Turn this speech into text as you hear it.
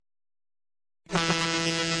I've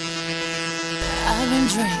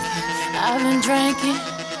been drinking.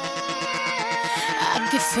 I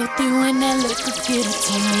get filthy when that liquor get it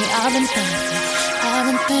to me. I've been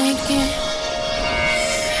thinking.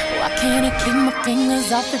 Why can't I keep my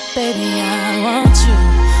fingers off it, baby? I want you,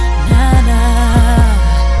 nah, nah.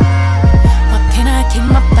 Why can't I keep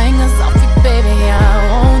my fingers off it, baby? I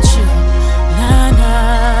want you, nah, nah.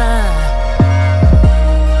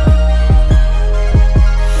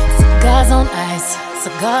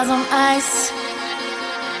 Cigars on ice.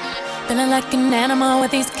 Feeling like an animal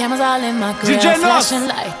with these cameras all in my grill. Flashing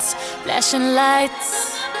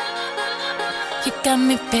lights. You got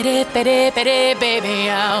me pity, baby.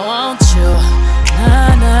 I want you,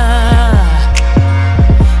 nah, nah.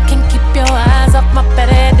 Can't keep your eyes off my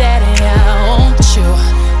petty daddy. I want you,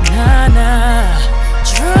 nah, nah.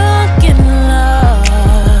 Drunk in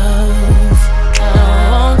love, I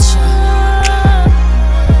want you.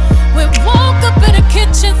 We woke up in the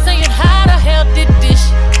kitchen saying, how the hell did this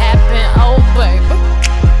shit happen? Oh, baby.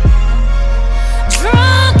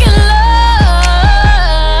 Drunk in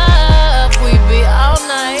love, we be all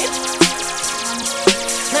night.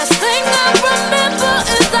 Last thing I remember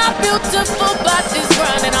is our beautiful bodies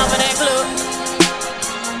running off in that club.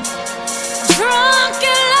 Drunk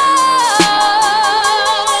in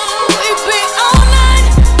love, we be all night.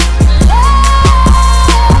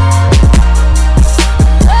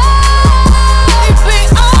 We be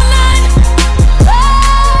all night.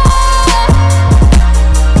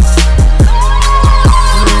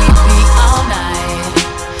 We be all night.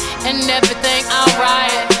 And everything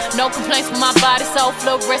alright. No complaints with my body, so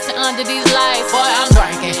fluorescent under these lights. Boy, I'm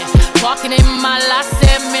drinking, walking in my life,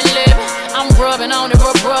 7 living. I'm rubbing on it,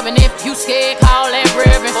 rubbing. If you scared, call that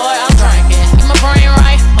ribbon. Boy, I'm drinking, get my brain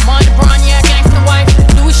right. I'm on the brun, yeah, gangsta wife.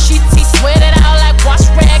 Louis sheets, he sweat it out like wash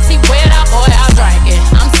rags, he wet out. Boy, I'm drinking,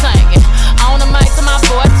 I'm singing. On the mic to my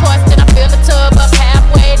boy Toys, then I fill the tub up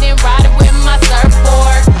halfway, then ride it with my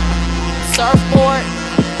surfboard.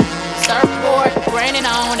 Graining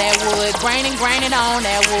on that wood, graining on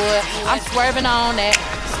that wood. I'm swerving on that,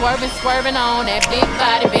 swerving on that big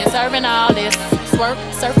body. Been serving all this,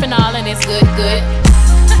 surfing all and it's good.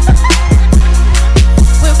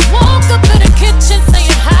 We woke up in the kitchen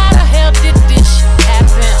saying, how the hell did this shit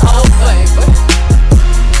happen? Oh, baby.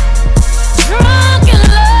 Drunk in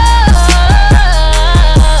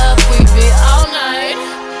love, we be all night.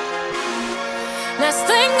 Last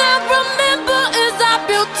thing I remember is our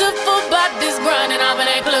beautiful bodies grinding off in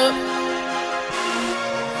that club.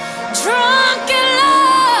 Drunk in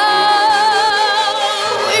love,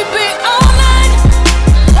 we be all night.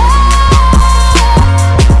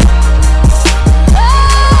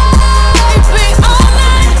 We be all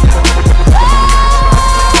night.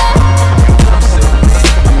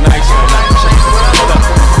 I'm nice, hold up.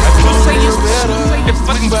 Say you better,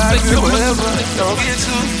 fucking body, whatever. Don't get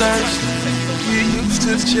too thirsty. Get used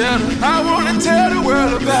to the cheddar. I wanna tell the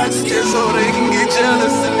world about you just so they can get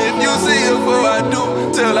jealous. And if you see her before I do,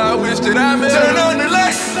 tell her I wish that I met her. Turn on the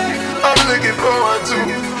lights, I'm looking for one too.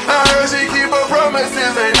 I heard she keep her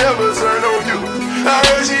promises, ain't never turn on you. I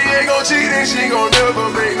heard she ain't gon' cheat and she gon' never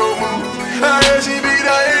make no move. I heard she be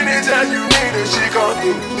there anytime you need her, she come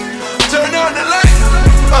through. Turn on the lights,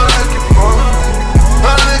 I'm looking for her.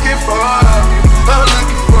 I'm looking for her. I'm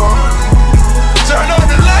looking for her. Turn on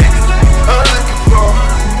the lights, I'm looking for her.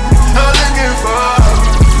 I'm looking for her.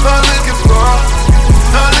 I'm looking for her.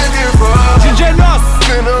 I'm looking for her. DJ Nos.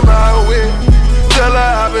 Been on my way. Tell her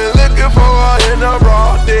I've been looking for her in the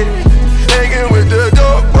broad day. Hanging with the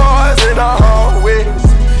dope boys in the hallways.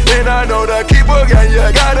 And I know the keeper gang, you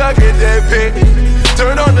gotta get that pay.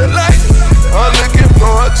 Turn on the lights, I'm looking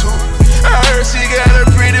for her too. I heard she got a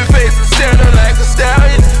pretty face and standing like a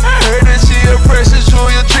stallion. I heard that she a precious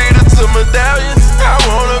jewel, you treat her to medallions. I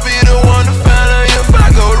wanna be the one to find her if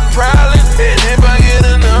I go to Prowling. And if I get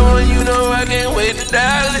another one, you know I can't wait to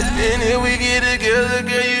dial it. And if we get together,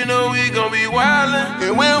 girl, you know we gon' be wildin'.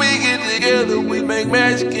 And when we get together, we make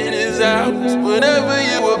magic in his hours. Whatever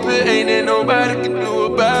you will put, ain't there nobody can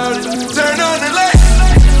do about it. Turn on the lights,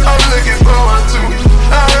 I'm looking for one too.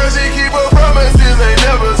 I heard she keep her promises, ain't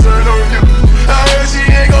never turn on you. I heard she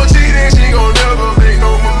ain't gon' cheat and she gon' never make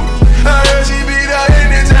no move. I heard she be there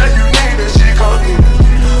anytime you need her, she come through.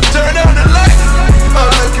 Turn on the lights, I'm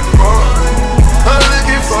looking for her. I'm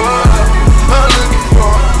looking for her. I'm looking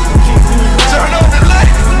for her. Turn on the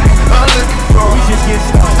lights, I'm looking for her.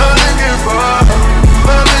 I'm looking for her.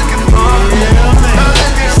 I'm looking for her. I'm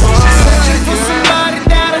looking for her. Searching for somebody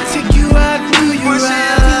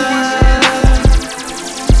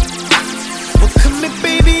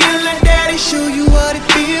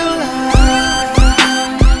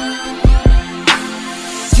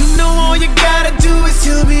all you gotta do is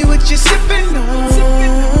tell me what you're sipping on.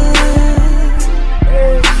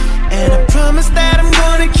 And I promise that I'm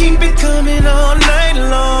gonna keep it coming all night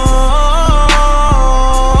long.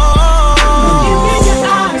 Give me your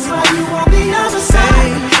eyes while you on the other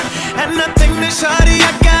side. And nothing to shawty,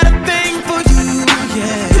 I got a thing for you,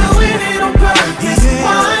 yeah. Doing it on purpose,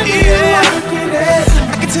 why you working it?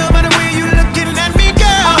 I can tell by the way you looking at me, girl.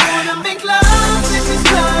 I wanna make love in this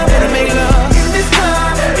club. Wanna make love in this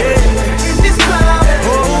club, yeah. In this club,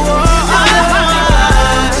 oh, oh, I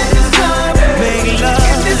love in this club. Make love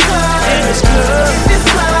in this club, in this club, in this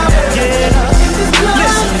club, yeah. In this club,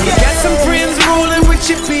 listen, you got some friends rolling with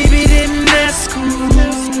you, baby, then that's cool.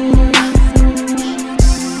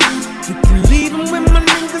 You can leave them with my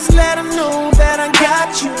niggas, let them know that I got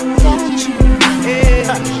you,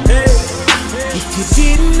 yeah. If you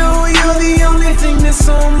didn't know, you're the only thing that's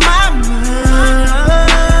on my mind.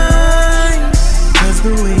 Cause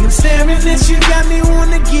the way I'm staring at you got me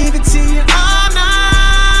wanna give it to you all night.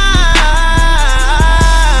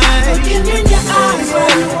 Looking in your eyes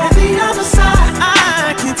while you on the other side.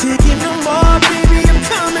 I can't take it no more, baby, I'm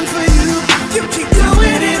coming for you. You keep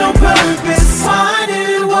doing it on purpose, why did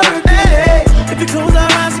it work? Hey, if you close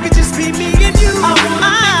our eyes, it could just be me and you. I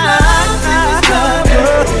wanna make love in this club,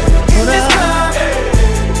 in this club,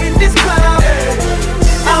 in this club.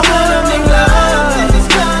 I wanna make love in this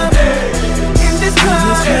club, in this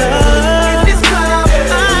club, in this club.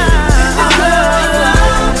 I wanna make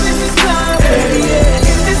love in this club,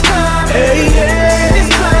 in this club, in this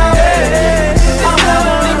club. I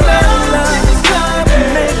wanna make love in this club,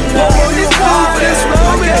 in this club,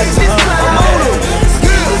 in this club.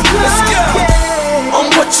 I'm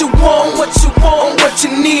what you want, what you want, what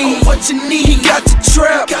you need, what you need. He got you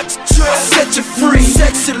trapped, I set you free,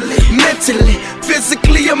 sexually, mentally,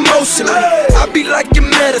 physically, emotionally. I be like your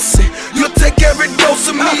medicine. You'll take every dose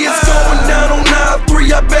of me. It's going down on aisle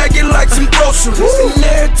 3. I bag it like some groceries. And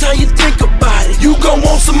every time you think about it, you gon'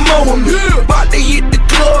 want some more of me. About to hit the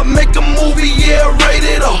club, make a movie, yeah,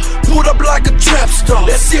 rated R. Put up like a trap star.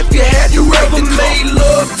 That's if you had you ever made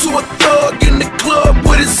love to a thug in the club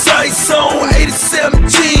with his sights on. 87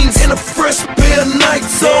 jeans and a fresh pair of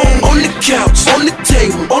Nikes on. On the couch, on the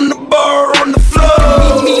table, on the bar, on the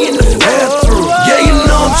floor. Meet me in the bathroom. Yeah, you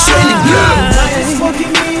know I'm training good. Just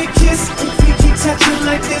give me a kiss if we keep touching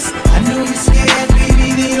like this. I know you're scared,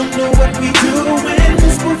 baby, they don't know what we doing.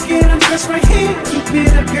 Let's both get undressed right here. Keep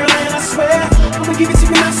it up, girl, and I swear I'ma give it to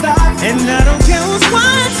you non-stop. And I don't care who's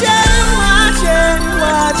watching, watching,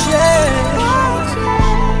 watching,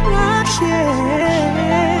 watching.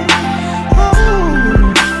 Oh,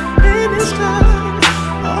 in this club,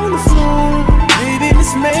 on the floor, baby,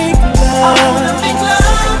 let's make love. I wanna make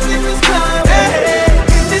love in this club, hey.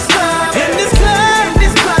 In this club, in this club, in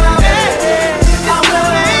this club, hey. I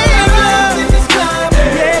wanna make love in this club,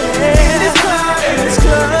 yeah. In this club, in this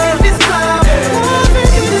club, in this club,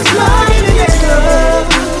 in this club, in this club.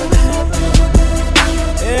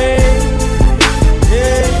 Hey,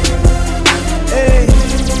 hey, hey,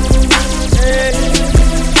 hey.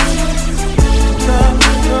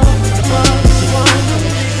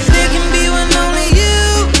 There can be one only you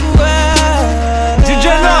are. DJ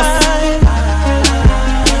Nas.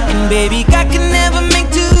 And baby, I can never make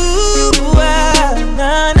two.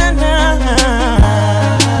 Nah, nah, nah.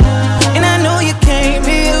 And I know you came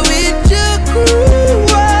here with your crew.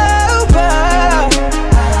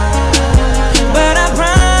 But I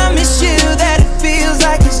promise you that it feels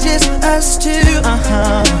like it's just us two.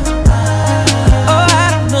 Oh, I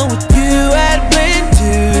don't know what you had planned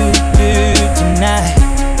to do tonight,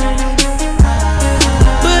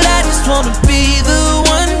 but I just wanna be the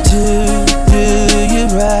one to do you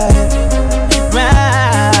right,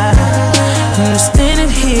 right. And we're standing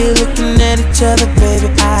here looking at each other, baby,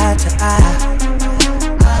 eye to eye.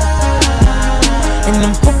 And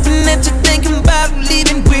I'm hoping that you're thinking about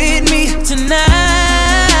leaving with me tonight.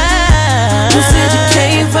 Who said you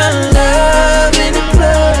came for love in the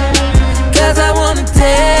club? Cause I wanna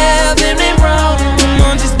tell them they wrong. Come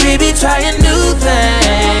on, just baby, try a new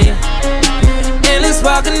thing, and let's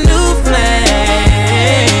spark a new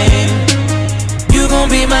flame. You gon'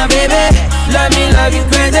 be my baby, love you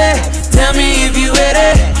crazy. Tell me if you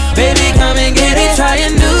ready, baby, come and get it. Try a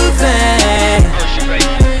new thing,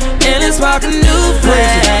 and let's spark a new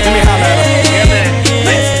flame. Let me holler at him. Yeah,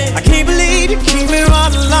 man. I can't believe you keep me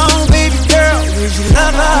all alone, baby girl. Who's your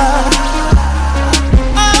lover?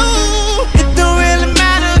 Oh, it don't really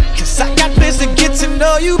matter, cause I got plans to get to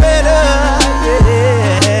know you better. Yeah.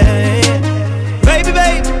 Baby,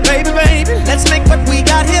 baby, baby, baby, let's make what we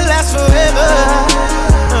got here last forever.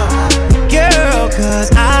 Girl, cause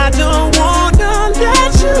I don't wanna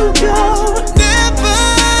let you go.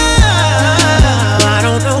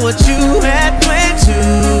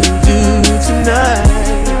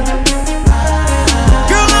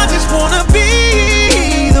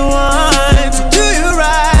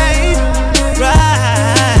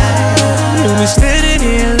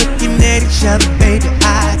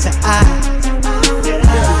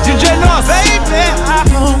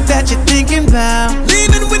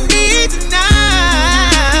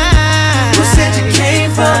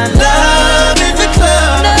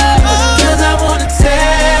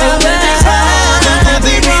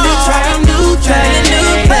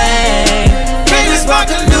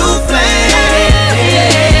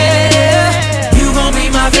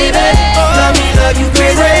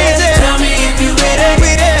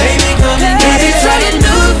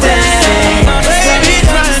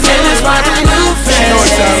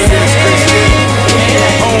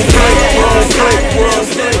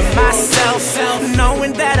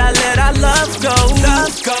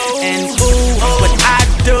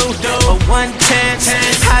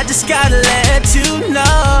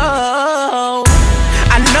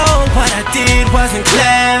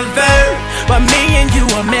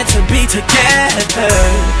 together.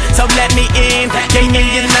 So let me in, give me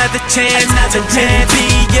another chance to really be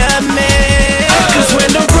your man. Cause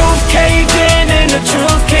when the roof caved in and the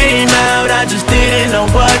truth came out, I just didn't know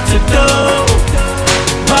what to do.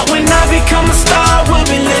 But when I become a star, we'll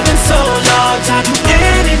be living so large, I'd do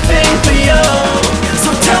anything for you.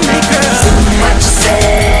 So tell me, girl, what you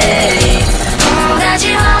say? That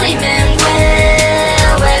you only meant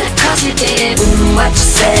well, cause you did. What you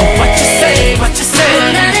say? What you say? What you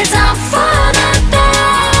say? That it's all for the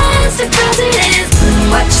best, because it is.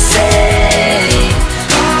 What you say?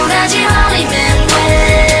 That you only meant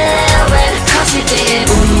well, cause you did.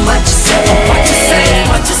 What you say? What you say?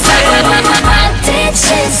 What you say? What did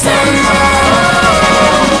she say?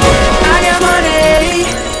 I got money,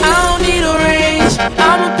 I don't need a range.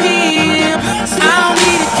 I'm a pimp, I don't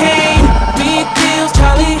need a cane. Big deals,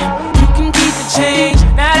 Charlie, you can keep the change.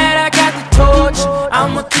 Now that I got the torch,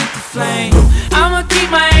 I'ma keep the flame. I'ma keep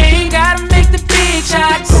my aim, gotta make the big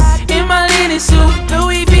shots. In my linen suit,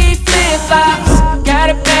 Louis V flip-flops. Got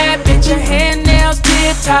a bad bitch, her hair, nails,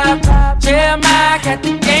 tip-top. Jeremiah got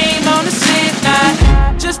the game on the slip knot.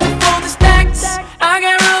 Just to fold the stacks, I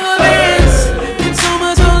got rubber bands.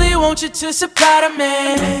 Consumers only want you to supply the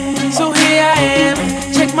man. So here I am,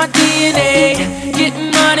 check my DNA.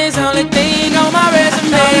 Getting money's the only thing on my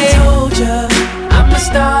resume. I told ya, I'm a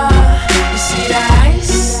star. You see the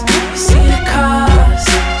ice, you see the cars,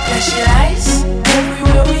 flashy lights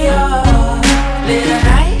everywhere we are. Late at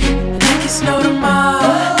night, like it's no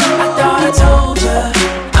tomorrow. I thought I told ya,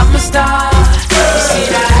 I'm a star. You see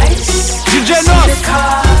the ice, you see the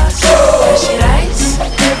cars, flashy lights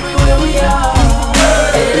everywhere we are.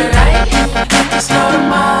 Late at night, like it's no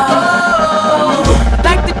tomorrow.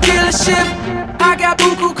 Like the dealership, I got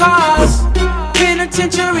buku cars.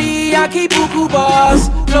 Penitentiary, I keep buku bars.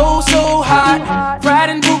 Flow so hot, fried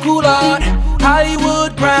in buku lard.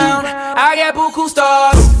 Hollywood brown, I got buku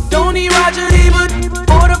stars. Don't need Roger Ebert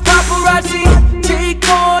or the paparazzi. Take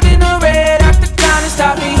more than a red after trying to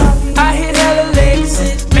stop me. I hit hella licks,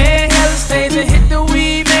 man, hella stains, and hit the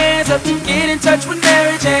weed man's up to get in touch with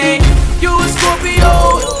Mary Jane. You a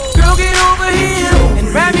Scorpio, girl, get over here and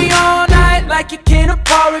wrap me all night like you can a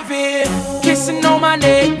Paul Revere. Kissing on my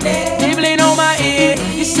neck, nibbling on my ear.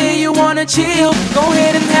 You say you wanna chill, go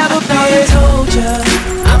ahead and have a beer. I told ya,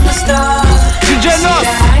 I'm a star. You see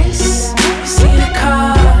the ice, you see the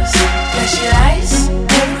cars, flashy lights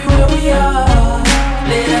everywhere we are.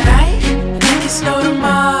 Late at night, like it's no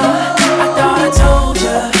tomorrow. I thought I told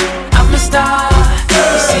ya, I'm a star.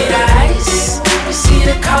 You see the ice, you see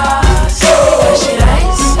the cars, flashy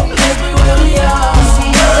lights everywhere we are.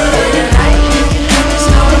 Late at night, like it's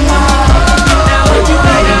no tomorrow. Now would you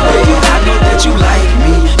like me? I know that you like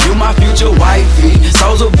me. You my future wifey.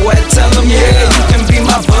 Soulja boy, tell them yeah, you can be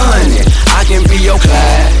my bunny. I can be your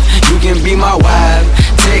Clyde, you can be my wife.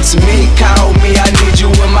 Text me, call me, I need you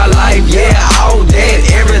in my life. Yeah, all that,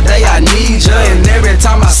 every day I need ya. And every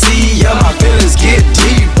time I see ya, my feelings get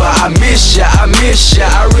deeper. I miss ya, I miss ya.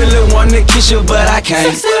 I really wanna kiss you, but I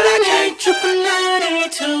can't.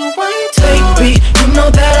 Baby, you know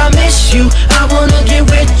that I miss you. I wanna get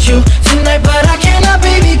with you tonight, but I cannot,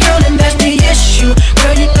 baby girl, and that's the issue.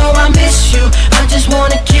 Girl, you know I miss you. I just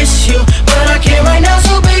wanna kiss you, but I can't right now.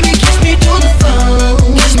 So baby, kiss me through the phone.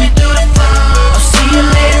 Kiss me through the phone. I'll see you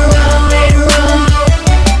later on, later on.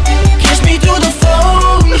 Kiss me through the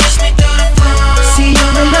phone. Kiss me through the phone. See you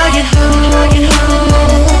when I get home, I get home.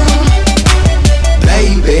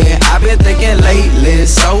 Baby, I've been thinking lately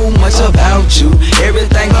so much about you.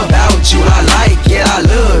 Everything about you, I like it, I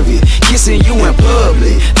love it. Kissing you in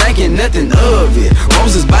public, thinking nothing of it.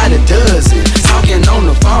 Roses by the dozen, talking on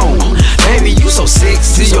the phone. Baby, you so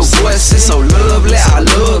sexy, your voice is so lovely. I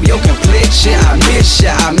love your complexion, I miss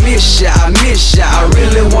ya, I miss ya, I miss ya. I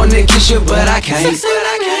really wanna kiss you, but I can't.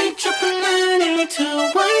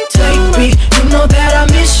 Baby, you know that I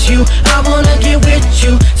miss you. I wanna get with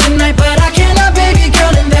you tonight, but I cannot, baby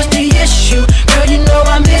girl, and that's the issue. Girl, you know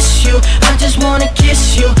I miss you. I just wanna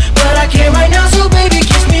kiss you, but I can't right now. So baby,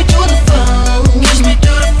 kiss me through the phone. Kiss me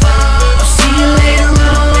through the phone. I'll see you later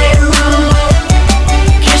on, later on.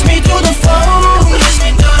 Kiss me through the phone. Kiss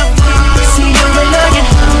me through the phone. See you when I get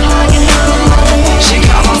home, I get home. She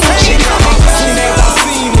got my Soon as I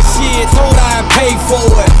seen the shit, told her I'd pay for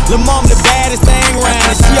it. Lil' mom the baddest thing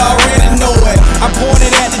round, she already know it. I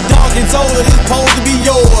pointed at the dog and told her it's supposed to be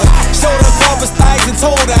yours. Showed her couple stacks and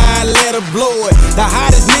told her I'd let her blow it. The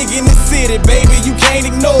hottest nigga in the city, baby, you can't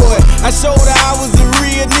ignore it. I showed her I was a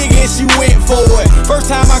real nigga and she went for it.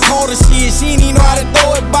 First time I called her shit, she ain't even know how to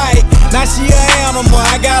throw it back. Now she an animal,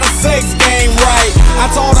 I got a sex game right.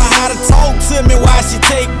 I taught her how to talk to me while she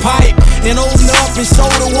take pipe. And open up and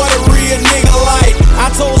showed her what a real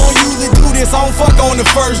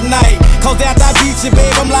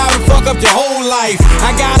life.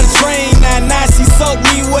 I got a train now she suck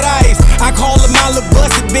me with ice. I call her my little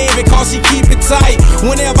busted baby, cause she keep it tight.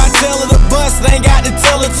 Whenever I tell her to bust, I ain't got to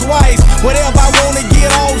tell her twice. Whatever I wanna get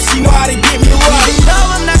on, she know how to get me right. Even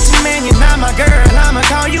though I'm not your man, you're not my girl, I'ma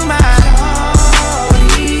call you mine.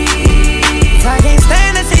 I can't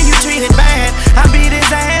stand to see you treated bad. I beat his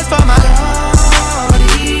ass for my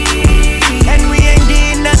shorty. And we ain't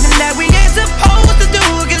did nothing that we ain't supposed to do,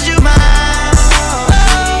 cause you mine.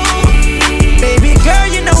 Baby girl,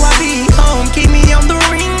 you know I be home, keep me on the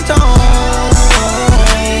ringtone.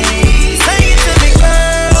 Say it to me, girl.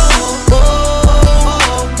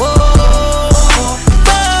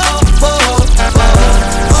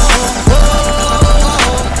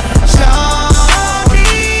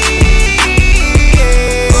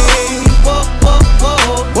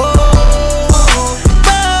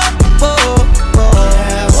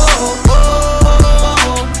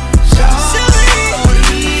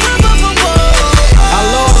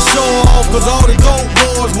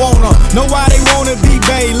 Know why they wanna be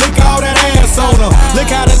bae, look all that ass on her.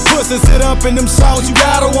 Look how that pussy sit up in them shorts, you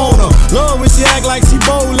gotta want her. Love when she act like she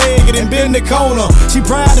bow-legged and bend the corner. She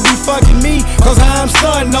proud to be fucking me, cause I'm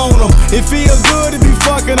stunting on her. It feels good to be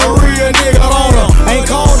fucking a real nigga on her.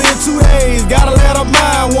 Ain't called in 2 days, gotta let her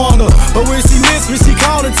mind wander. But when she miss me, she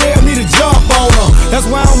call and tell me to jump on her. That's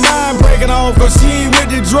why I'm mind breaking off, cause she ain't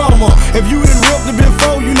with the drama. If you done ripped her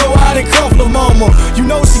before, you know I done cuffed her mama. You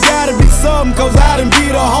know she gotta be something, cause I done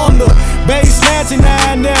beat her Honda. Bass snatching now,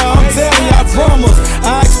 I'm telling you, I promise.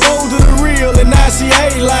 I exposed her to the real and now she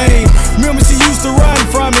ain't lame. Remember she used to run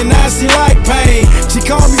from me, now she like pain. She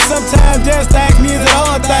called me sometimes just to ask me is it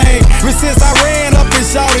her thing. But since I ran up and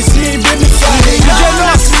shot it, she ain't been the same. You're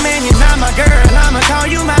not your man, you're not my girl, I'ma call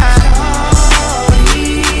you mine.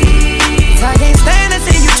 I can't stand to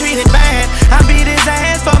see you treated bad. I beat his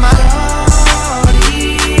ass for my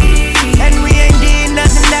shorty. And we ain't did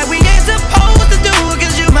nothing that we ain't supposed to do,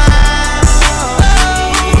 cause you mine.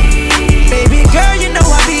 Baby girl, you know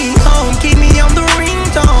I be home, keep me on the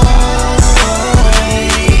ringtone.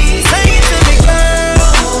 Say it to me, girl.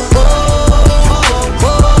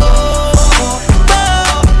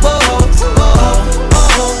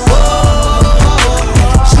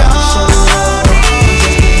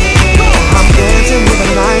 I'm dancing with a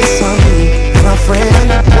nice honey and a friend,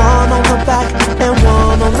 one on the back and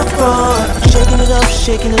one on the front.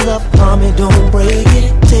 Shaking it up, mommy, don't break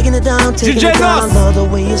it. Taking it down, taking it down, I love the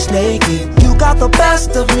way you snake it. You got the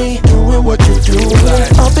best of me, doing what you're doing.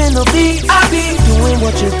 Up in the VIP, doing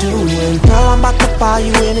what you're doing. Now I'm about to buy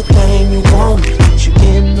you anything you want. Put you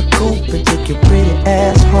in the coupe and take your pretty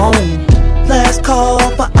ass home. Let's call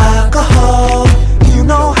for alcohol. You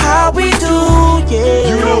know how we do, yeah.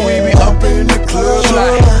 You know we be up in the club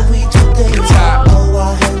like we do things, throw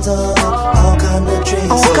our hands up, all kind of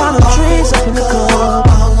drinks up in the club.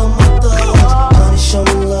 All of my thugs, money show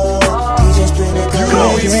me love. DJ spin it, you know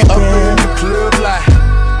we be up in the club like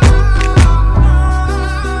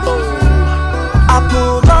I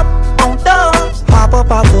pull up on dubs, hop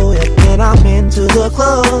up out the whip, and I'm into the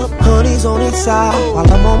club. Honey's on each side while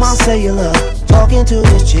I'm on my cellular, talking to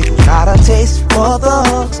this chick who got a taste for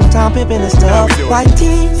thugs. Sometimes pimping and stuff like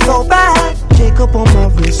tea, so bad. Jacob on my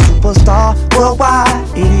wrist, superstar worldwide.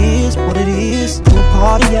 It is what it is. Pool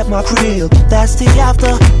party at my crib. That's the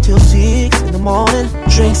after till 6 in the morning.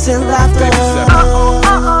 Drinks and laughter.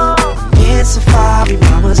 It's a Ferrari,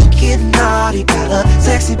 mama's getting naughty. Got a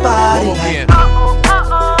sexy body. Like,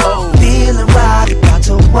 feeling right, about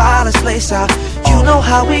to wild this place out. You know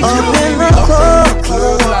how we do in the club.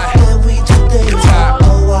 When we do things,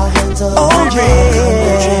 throw our hands up. Oh yeah.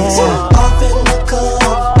 Off in the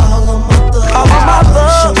club, all of my thugs. All of my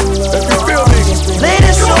thugs. if you feel me.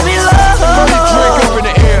 Ladies, show me love. Throw your drink up in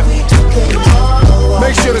the air.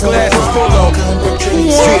 Make sure the glass is full of.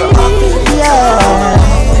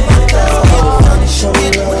 Show me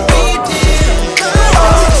love.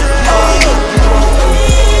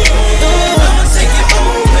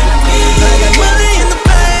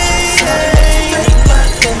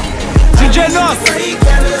 DJ Nuss.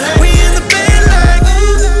 We in the bed like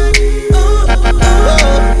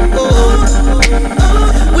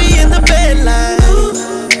we in the bed like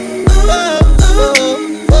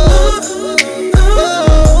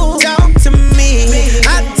talk to me, I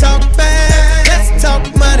talk fast. Let's talk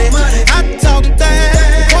money, I talk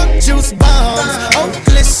that. Quote juice bombs,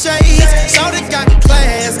 Oakley shades. Shorty got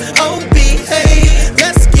class, oh behave.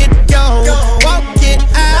 Let's get gone, walk it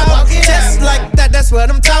out, just like that. That's what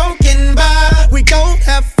I'm talking about. We gon'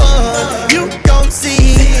 have fun, you gon'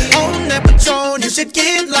 see. On that Patron, you should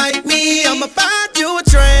get like me. I'ma buy you a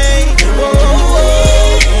drink.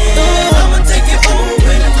 I'ma take it home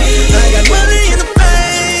with me. I got money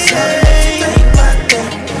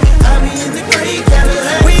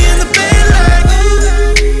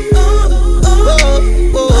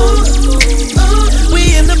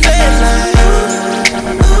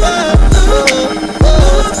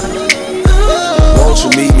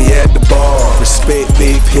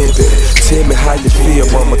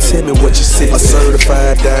A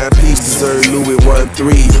certified dime piece deserve Louis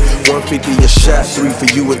 1-3. 150 a shot, 3 for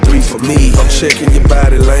you and 3 for me. I'm checking your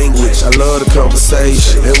body language, I love the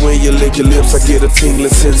conversation. And when you lick your lips, I get a tingling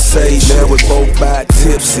sensation. Now we're both by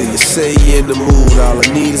tipsy, you say you in the mood. All I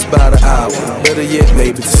need is about an hour, better yet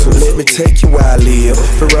maybe 2. Let me take you where I live,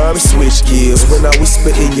 Ferrari switch gears. When I whisper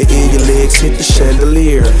in your ear, your legs hit the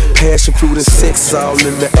chandelier. Passion fruit and sex all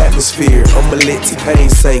in the atmosphere. I'ma let T-Pain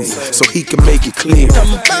sing so he can make it clear.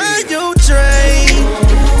 I'ma buy your train.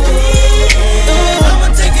 I'ma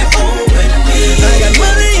take it home with me. I got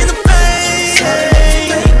money in the bank.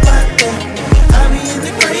 I be in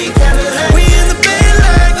the great Cadillac. We in the bed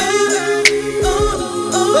like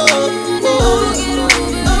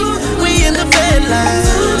we in the bed like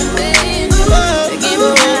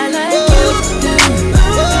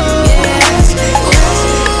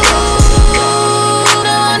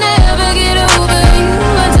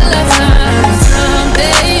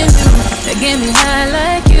get me high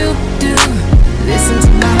like you do. Listen to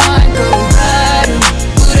my heart go bada,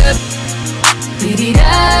 boot up,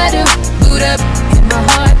 beady-da-do, boot up. And my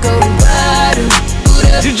heart go bada, boot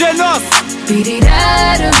up, DJ Nos,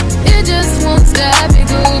 beady-da-do. It just won't stop, it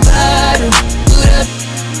go bada, boot up,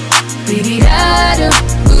 beady-da-do,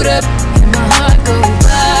 boot up. And my heart go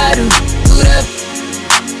bada, boot up,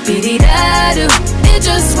 beady-da-do. It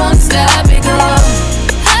just won't stop, it go.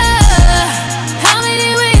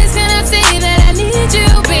 You,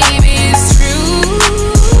 baby, it's true.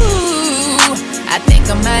 I think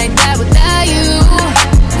I might die without you.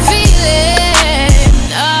 Feeling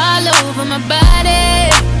all over my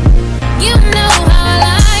body. You know how I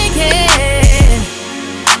like it.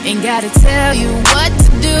 Ain't gotta tell you what to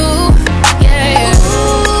do. Yeah.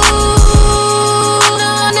 Ooh, no,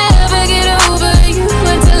 I'll never get over you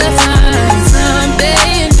until I find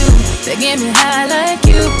something new that get me high like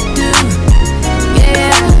you do.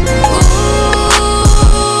 Yeah.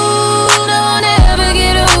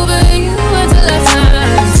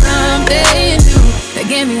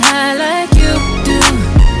 Get me high like you do.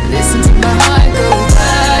 Listen to my heart go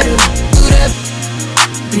bada, boot up,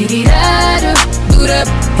 beady-da-do, boot up.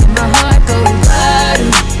 And my heart go bada,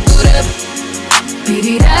 boot up,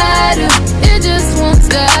 beady-da-do. It just won't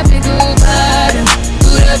stop, it go bada,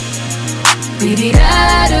 boot up,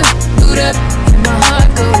 beady-da-do, boot up. And my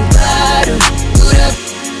heart go bada, boot up,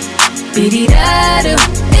 beady-da-do.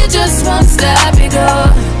 It just won't stop, it go.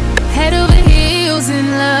 Head over heels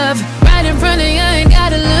in love. In front of you, I ain't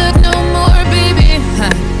gotta look no more, baby.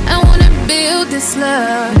 I wanna build this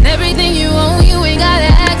love. And everything you own, you ain't gotta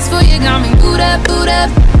ask for. You got me boot up, boot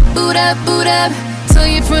up, boot up, boot up. So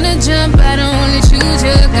you from the jump, I don't wanna choose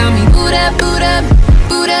you. Got me boot up, boot up,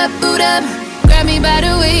 boot up, boot up. Grab me by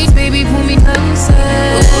the waist, baby, pull me closer.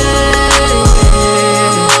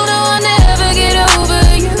 Ooh, no, I'll never get over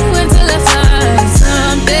you until I find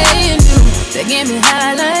something new that get me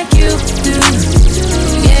high like you do.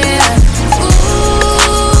 Yeah.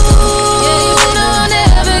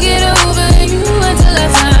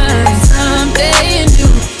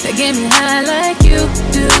 Get me high like you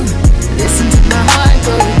do. Listen to my heart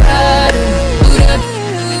go bada, boot up,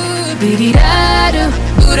 beady-da-do,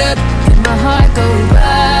 boot up. And my heart go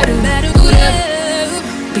bada, boot up,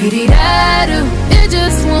 beady-da-do. It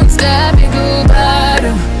just won't stop, it go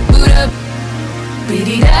bada, boot up,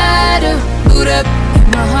 beady-da-do, boot up. And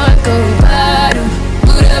my heart go bada,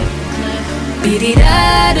 boot up,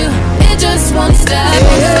 beady-da-do. It just won't stop, it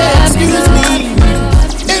won't stop. Excuse me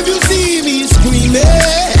if you see me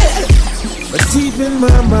screaming. But deep in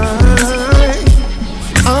my mind,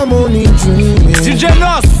 I'm only dreaming. DJ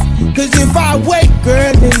Nos. Cause if I wake,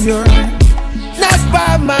 girl, then you're not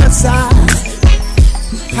by my side.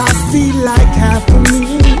 I feel like half of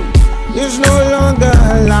me is no longer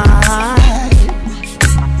alive.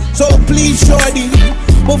 So please, shorty,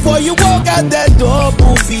 before you walk out that door,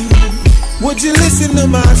 movie, would you listen to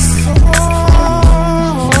my song?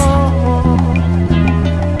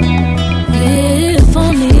 If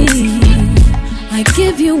only I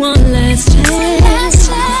give you one last chance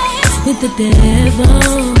with the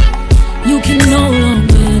devil, you can no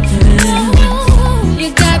longer tell.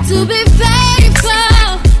 You got to be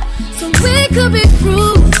faithful so we could be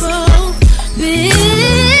fruitful. Build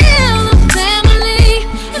a family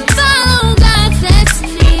and follow God's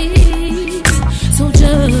destiny. So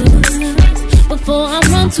just before I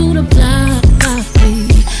run to the block,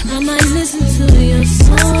 I might listen to your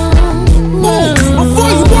song.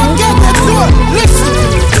 Before you walk out that door, listen.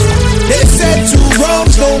 They said two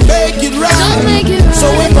wrongs don't make it right. So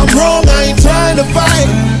if I'm wrong, I ain't trying to fight.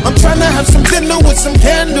 I'm trying to have some dinner with some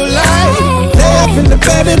candlelight. Lay up in the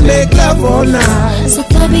bed and make love all night. So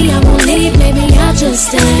baby, I won't leave, baby, I I'll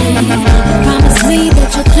just stay. Promise me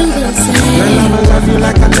that you'll do the same. Girl, I'ma love you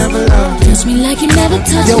like I never loved. Touch me like you never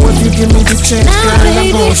touched Yo, if you give me the chance, now, girl, I'm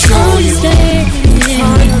baby, gonna show you.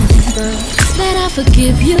 That I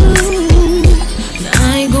forgive you.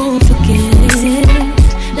 I ain't gonna forget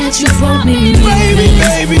that you brought me. Baby.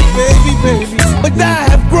 But I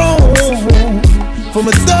have grown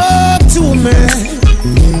from a thug to a man.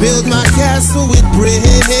 Build my castle with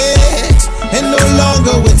bricks and no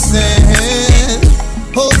longer with sand.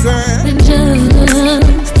 Oh girl. And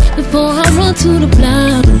just before I run to the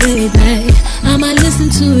block, baby, I might listen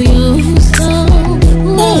to your song.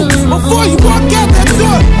 Before you walk out that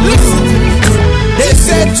door, listen. They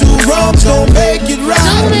said two wrongs don't make it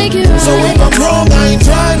right. So if I'm wrong, I ain't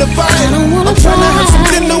trying to fight. I'm trying to have some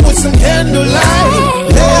dinner with some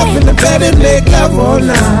candlelight. Lay up in the bed and make love all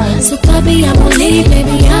night. So puppy, I won't leave,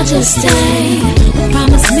 baby, I'll just stay.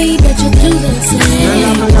 Promise me that you'll do the same. Girl,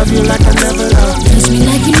 I'ma love you like I never loved. Touch me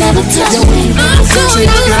like you never touched me. I'm so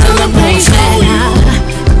used to the pain that I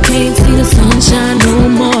can't see the sunshine no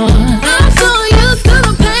more. I'm so used to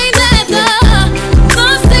the pain that the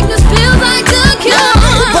sickness feels like the cure.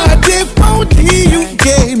 But if only you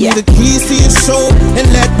gave me the keys to your soul and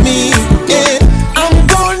let me in, I'm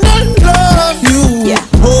gonna love you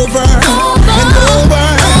over and over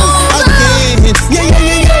again. Yeah.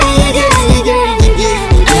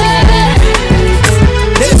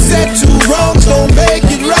 They said two wrongs don't make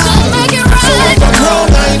it right. So if I'm wrong,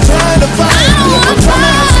 I ain't trying to fight. I'm trying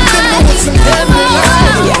to have some dinner with some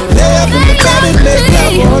candlelight. Lay up in the bed and make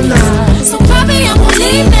love all night. So probably I won't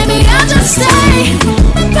leave, baby, I'll just stay.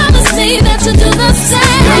 Promise me that you'll do the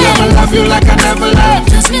same. Girl, I'ma love you like I never loved.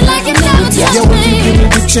 Touch me like you never touched Yo, if you give me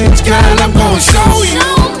the chance, girl, I'm gonna show you.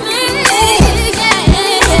 Show me,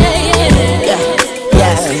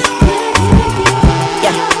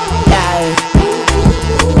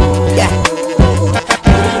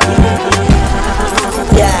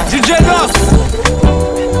 DJ Nos.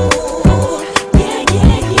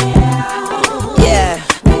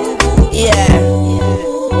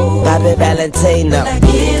 Bobby Valentino. When I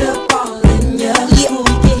get up all in ya,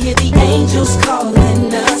 we can hear the angels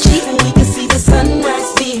calling us, and we can see the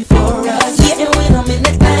sunrise before us. And when I'm in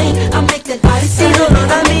that thing, I make that body say,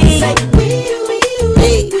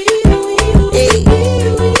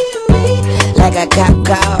 like a cop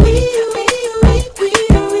call.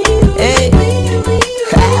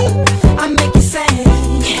 I make it sing.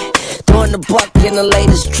 Throwing the buck in the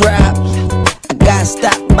latest trap. I got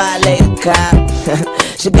stopped by a lady cop.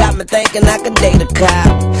 She got me thinking I could date a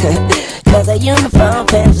cop. Cause her uniform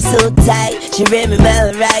pants were so tight. She read me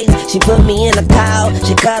my rights. She put me in a call.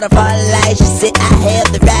 She cut off all the lights. She said I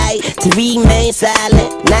have the right to remain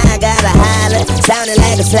silent. Now I gotta holler, sounding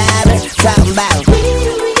like a slider. Talking about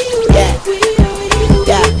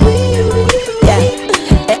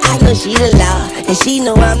and I know she the law, and she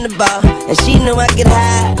know I'm the ball, and she know I get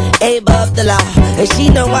high, above the law, and she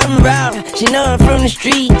know I'm wrong. She know I'm from the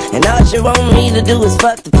street, and all she want me to do is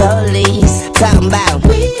fuck the police. Talking about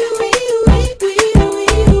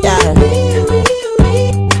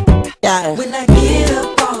When I get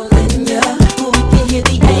up all in ya, we can hear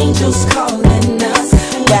the angels calling us,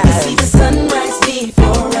 and we can see the sunrise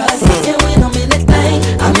before us. And when I'm in that thing,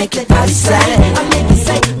 I make that body say, I make it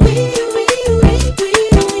say,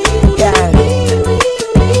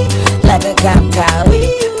 like a cop call.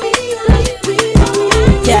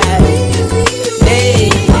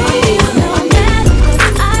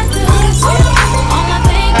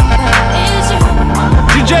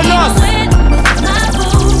 DJ Nos.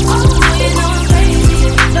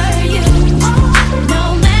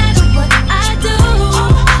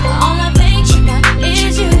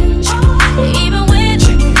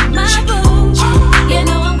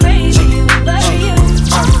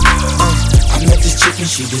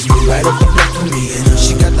 She just moved right up the block for me, and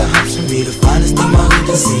she got the hots for me, the finest thing my hood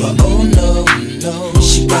can see. But oh no,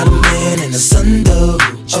 she got a man and a son though.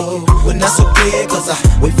 Oh, well that's okay, cause I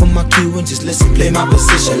wait for my cue and just listen, play my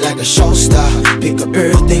position like a show star. Pick up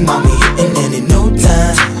everything, mommy hitting, and in no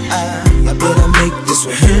time I better make this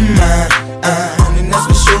with him mine. And that's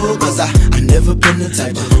for sure, cause I never been the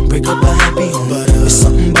type to break up a happy home. But it's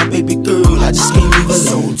something about baby girl, I just can't leave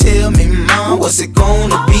alone. Tell me, mom, what's it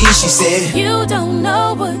gonna be? She said, you don't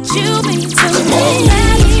know what you mean to me.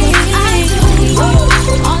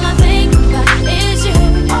 All I think about is you.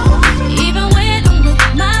 Even when I'm with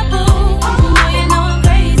my boo, boy, you know I'm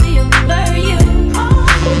crazy over you.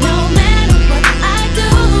 No matter what I do,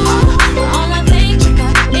 all I think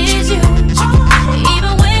about is you.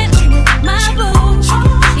 Even when I'm with my boo,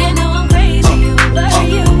 you know I'm crazy over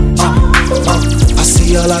you. I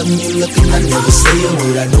see all out when you looking, I never say a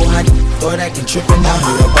word. I know how you thought acting trippin' out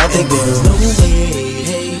here about the girls. No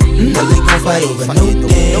way, no, they gon' fight over no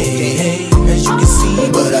day, as you can see.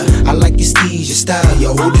 But I like your steez, your style,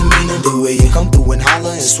 your whole demeanor, the way you come through and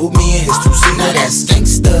holler and swoop me in his two-seater. Now that's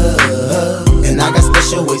gangsta, and I got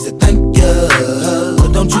special ways to thank ya.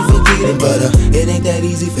 Don't you forget it, but it ain't that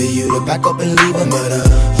easy for you to back up and leave 'em.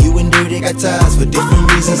 But you and Dirty got ties for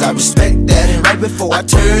different reasons. I respect that. And right before I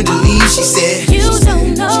turned to leave, she said, you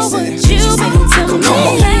don't know what you've been to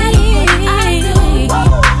me. I do.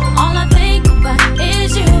 All I think about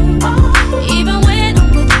is you. Even when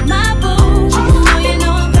I'm with my boo, you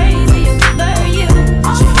know I'm crazy over you.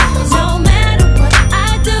 No matter what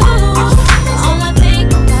I do, all I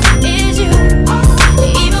think about is you.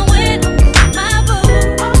 Even when I'm with my boo,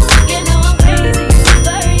 you know I'm crazy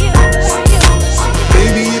over you.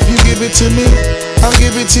 Baby, if you give it to me, I'll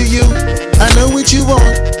give it to you. I know what you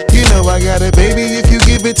want, you know I got it. Baby, if you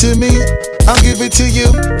give it to me, I'll give it to you.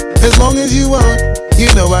 As long as you want, you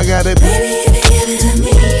know I got it. Baby, if you give it to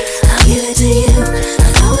me, I'll give it to you. I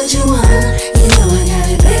know what you want, you know I got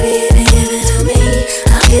it. Baby, if you give it to me,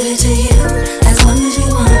 I'll give it to you. As long as you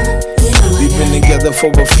want, you know I got it. We've been together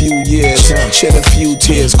for a few years, shed a few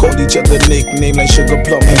tears, called each other nicknames like Sugar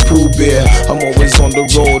Plum and Pooh Bear. I'm always on the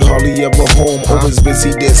road, hardly ever home. Always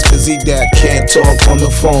busy this, busy that, can't talk on the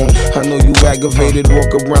phone. I know you aggravated,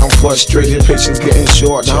 walk around frustrated, patience getting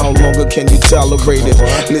short. How longer can you tolerate it?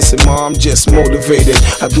 Listen, ma, I'm just motivated.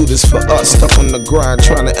 I do this for us, stuck on the grind,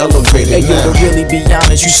 trying to elevate it. Hey, yo, to really be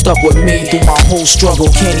honest, you stuck with me through my whole struggle.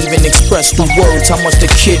 Can't even express through words how much the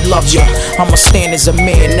kid loves you. I'ma stand as a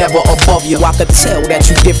man, never above you. I could tell that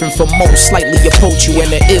you different from most, slightly approach you in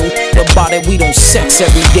the ill. About it, we don't sex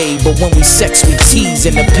every day, but when we sex, we tease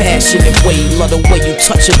in a passionate way. Love the way you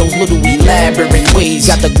touch it, those little elaborate ways.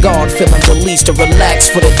 Got the guard feeling released to relax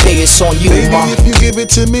for the day. It's on you, baby, ma. If you give it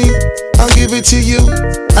to me, I'll give it to you.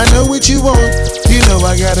 I know what you want, you know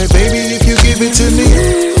I got it. Baby, if you give it to me,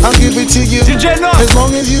 I'll give it to you. As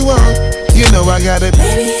long as you want, you know I got it.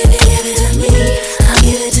 Baby, if you give it to me, I'll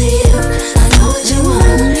give it to you. I know what you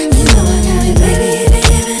want, you know I got it. Baby, if you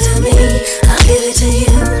give it to me, I'll give it to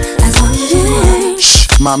you. As long as you want.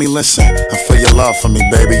 Mommy, listen, I feel your love for me,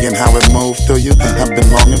 baby, and how it moved through you. I've been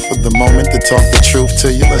longing for the moment to talk the truth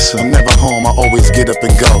to you. Listen, I'm never home, I always get up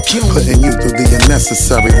and go, putting you through the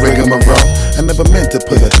unnecessary rigmarole. I never meant to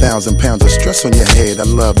put 1,000 pounds of stress on your head. I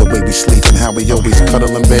love the way we sleep and how we always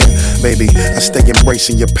cuddle in bed. Baby, I stay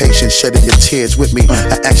embracing your patience, shedding your tears with me.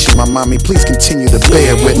 I ask you, my mommy, please continue to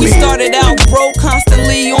bear with me. We started out broke,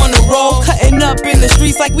 constantly on the road, cutting up in the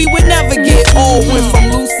streets like we would never get old. Went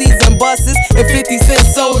from Lucy's and buses and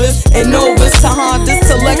 50-cent sodas and Novas to Hondas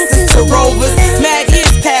to Lexus to Rovers. Mad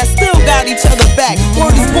years past, still got each other back.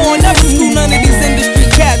 Word is born, never screw none of these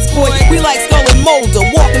industry cats, boy. We like Skull and Molder,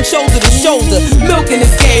 walking shoulder to shoulder, milking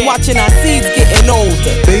this game, watching our seeds getting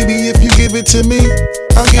older. Baby, if you give it to me,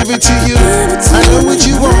 I'll give it to you. I know what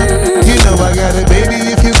you want, you know I got it.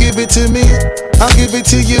 Baby, if you give it to me, I'll give it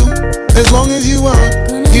to you. As long as you want,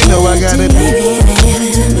 you know I got it. Baby, if you give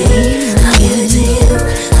it to me, I'll give it to you.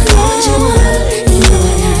 I know what you want, you know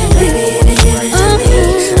I got it. Baby, if you give it to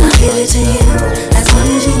me, I'll give it to you. As long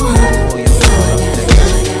as you want, you know I got it.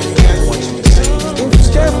 If you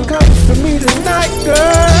still comes to me tonight,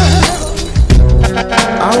 girl,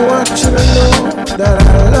 I want you to know that I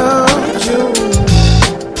love you.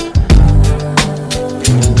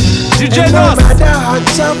 And no matter how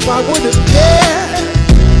tough I would appear,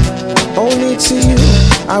 only to you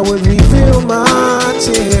I would reveal my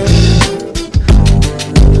tears.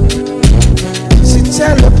 She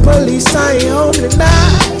tell the police I ain't home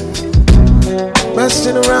tonight.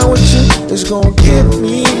 Messing around with you is gonna give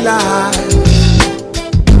me life.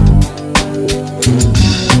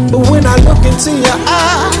 But when I look into your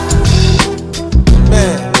eyes,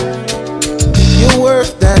 man, you're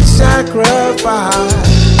worth that sacrifice.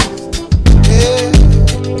 Yeah.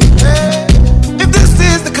 If this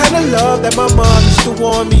is the kind of love that my mom used to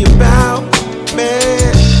warn me about,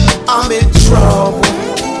 man, I'm in trouble.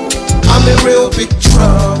 I'm in real big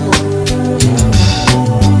trouble.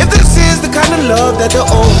 If this is the kind of love that the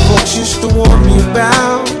old folks used to warn me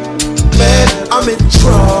about, man, I'm in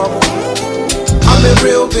trouble. I'm in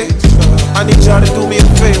real big trouble. I need y'all to do me a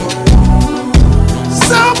favor.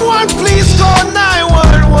 Someone please call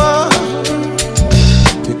 911.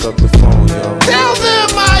 Pick up the phone, yo. Tell them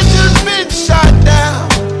I just been shot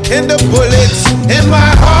down, and the bullets in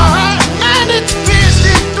my heart, and it's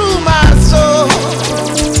piercing through my soul.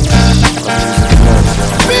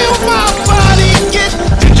 Feel my body get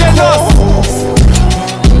cold.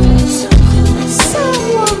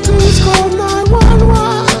 Someone please call 911.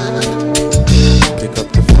 Pick up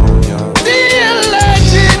the phone, yo. The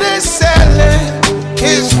legend is selling.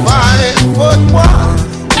 football,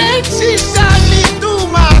 and she shot me through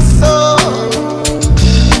my soul.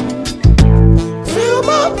 Feel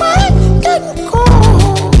my mind getting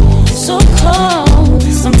cold, so cold.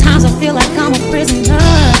 Sometimes I feel like I'm a prisoner.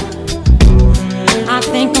 I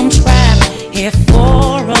think I'm trapped here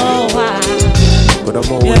for a while, but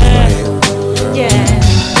I'm always right.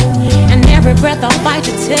 Yeah, and every breath I fight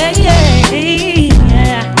to take. Yeah.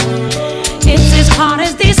 It's as hard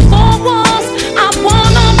as these four walls I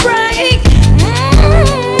wanna break.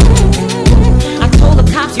 I told the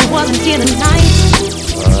cops you wasn't here tonight.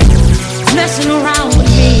 Messing around with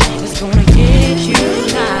me is gonna get you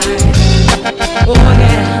tight. Oh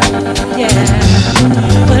yeah, yeah.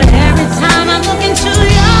 But every time I look into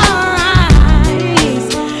your eyes,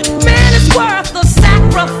 man, it's worth the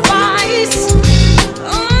sacrifice.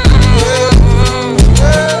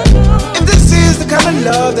 And this is the kind of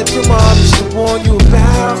love that your mom used to warn you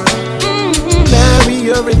about. Marry,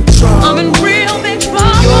 you're in trouble. I'm in real big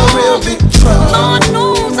trouble. You're in real big trouble. Lord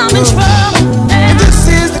knows I'm in trouble. And this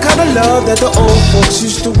is the kind of love that the old folks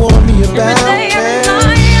used to warn me about.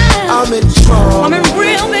 I'm in trouble. I'm in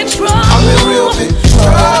real big trouble. I'm in real big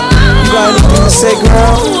trouble. You got anything to say,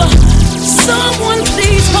 girl? Someone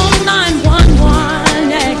please call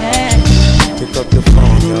 911. Yeah. Pick up the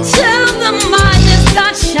phone, yo. Tell them I just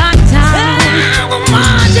got shot down. Tell them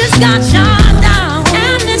I just got shot down.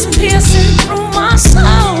 And it's piercing through my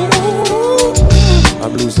soul.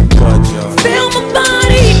 I'm losing blood, yo. Feel my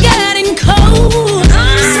body getting cold.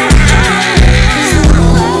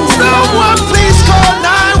 Someone please call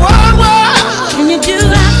 911. Can you do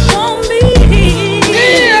that for me?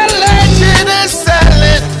 The legend is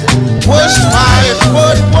selling. Was fired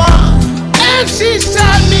football, and she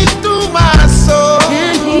shot me through my soul.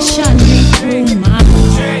 And he shot me through my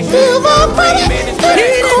soul. Feel my body getting cold.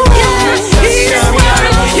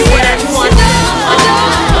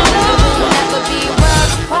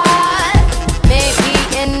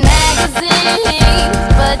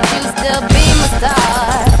 But you still be my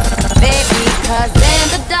star, baby, 'cause in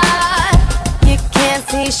the dark you can't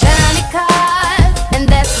see shiny cars, and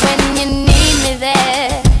that's when you need me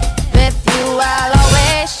there. With you I'll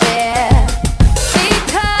always share,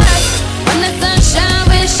 because when the sunshine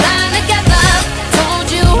we shine together. Told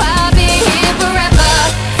you I'll be here forever,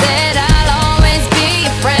 said I'll always be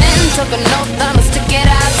your friend. Took an oath I'ma stick it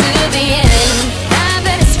out to the end. Now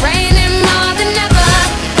that it's raining more than ever,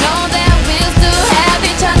 know that we'll still have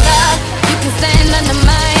each other. You can stand under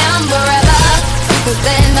my umbrella. You can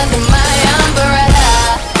stand under my umbrella.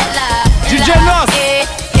 DJ Nos.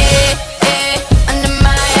 Under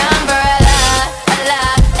my umbrella.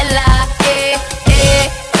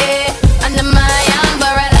 Under my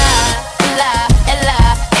umbrella.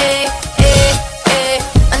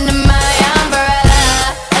 Under my umbrella.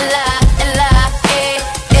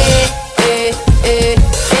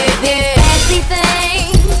 Fancy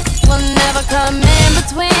things will never come in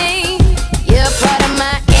between. You're part of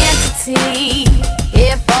my entity,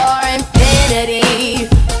 here for infinity.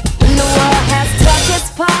 When the world has struck its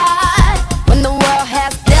part, when the world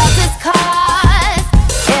has dealt its cards,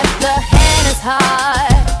 if the hand is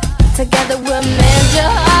hard, together we'll mend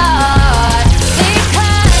your heart.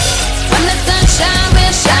 Because when the sunshine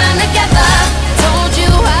will shine together. Told you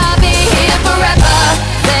I'll be here forever,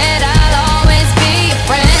 said I'll always be your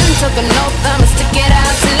friend. Took an oath I'ma stick it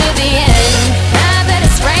out to the end. Now that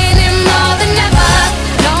it's raining more than ever,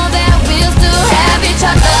 know that we'll still have each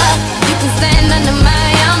other. You can stand under my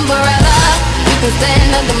umbrella. You can stand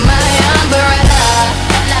under my umbrella.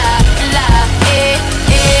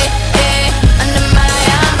 Under my umbrella. Under my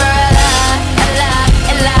umbrella.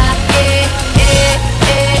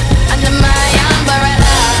 Under my umbrella.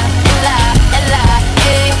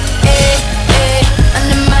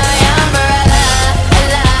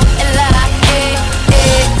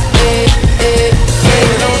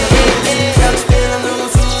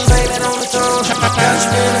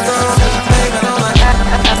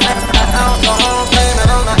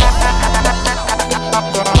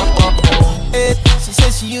 She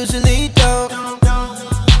says she usually don't,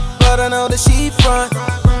 but I know that she front.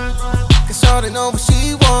 Cause shorty know what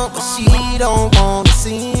she want, but she don't want to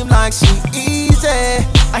seem like she easy.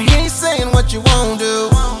 I hear you saying what you won't do,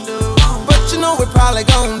 but you know we're probably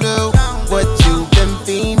gon' do what you've been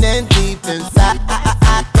feeling deep inside.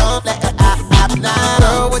 Don't let it out now.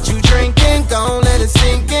 Girl, what you drinking? Gon' let it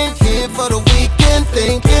sink in. Here for the weekend,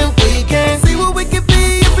 thinking we can see what we can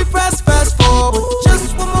be if we press fast forward.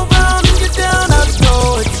 Just one more round and you're down out the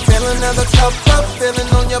door. Fill another cup up, feeling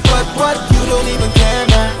on your butt. What? You don't even care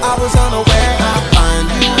now. I was unaware how fine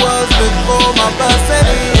you was before my bus set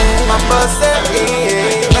in. My bus set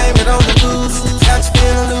in. Blame it on the booze, got you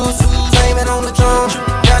feeling loose. Blame it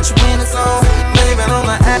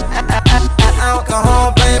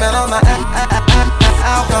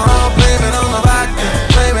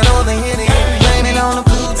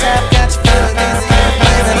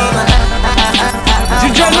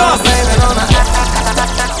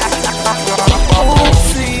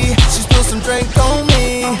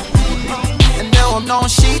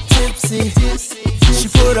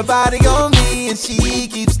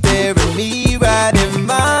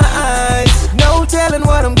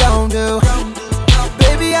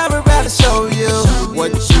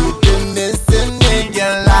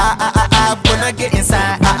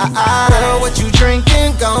what you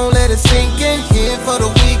drinking, gon' let it sink in. Here for the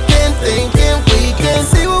weekend, thinking we can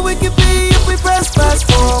see what we can be if we press fast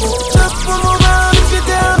forward. Just one more round if you're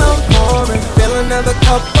down, I'm pouring. Fill another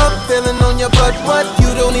cup up, feeling on your butt, what? You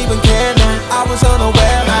don't even care now. I was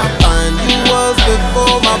unaware how fine you was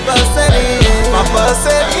before my bus set in. My bus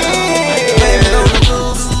set in. Blame it on the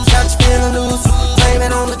blues, got you feeling loose. Blame it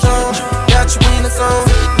on the drum, got you in the zone.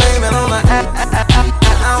 Blame it on the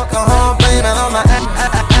alcohol, blame it on the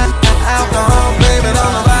alcohol, blame it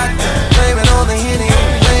on the vodka, blame it on the Henny,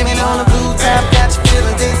 blame it on the blue tap, got you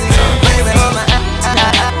feeling dizzy. Blame it on the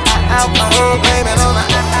alcohol, blame it on the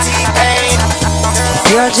T-Pain.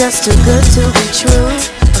 You're just too good to be true.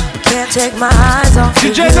 Can't take my eyes off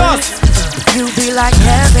you. You be like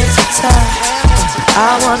heaven to touch.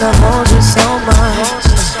 I wanna hold you so much.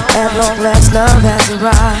 At long last, love has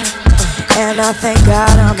arrived, and I thank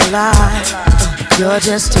God I'm alive. You're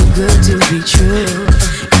just too good to be true.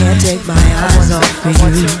 Can't take my eyes off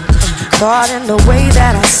of you. Caught in the way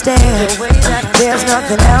that I stare. There's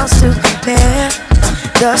nothing else to compare.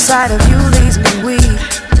 The sight of you leaves me weak.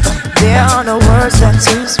 There are no words left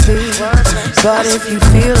to speak. But if you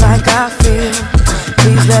feel like I feel,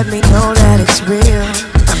 please let me know that it's real.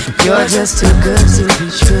 You're just too good to be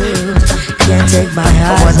true. Can't take my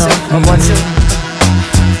eyes off of you.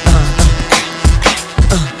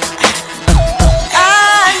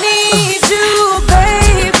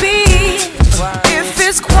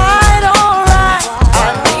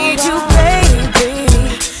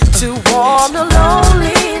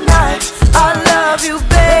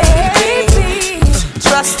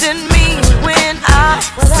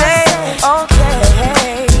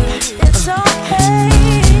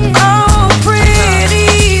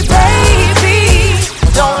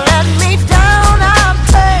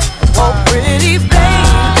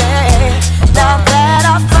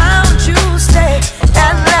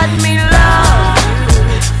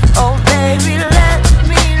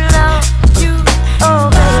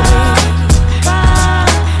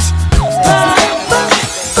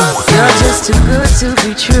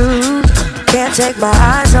 Take my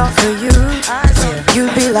eyes off of you. You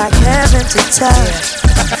be like heaven to touch.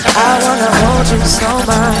 I wanna hold you so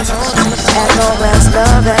much. At long last,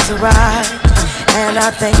 love has arrived, and I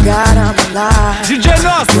thank God I'm alive.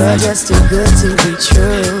 You're just too good to be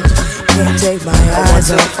true. Can't take my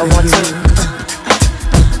eyes off of you.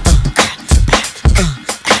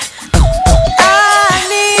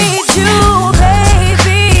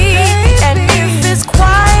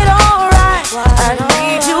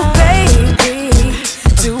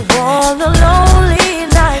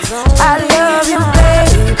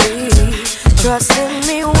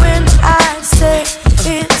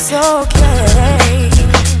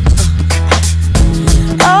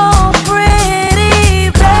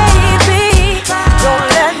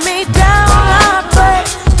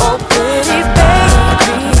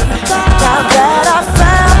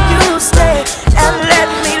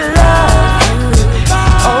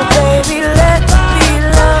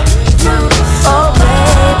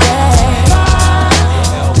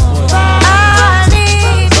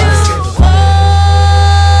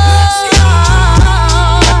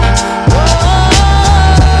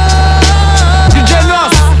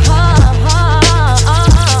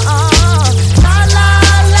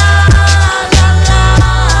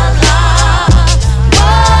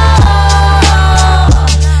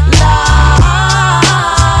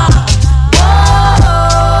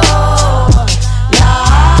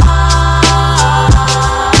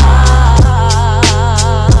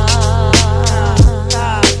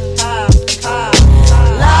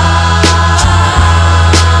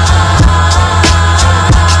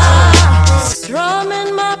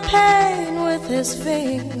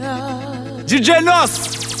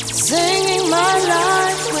 Singing my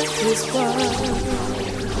life with his word,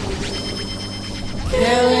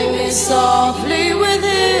 killing me softly with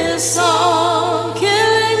his song,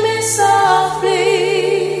 killing me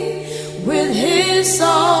softly with his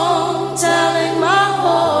song, telling my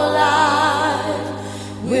whole life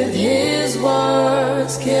with his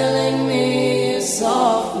words, killing me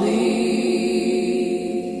softly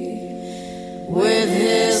with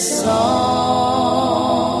his song.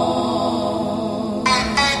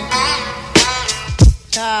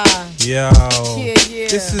 Yo,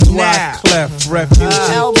 this is why Clef, Refugee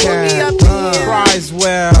Cat,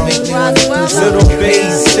 Criswell, Little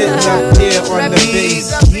Bass sitting up here on the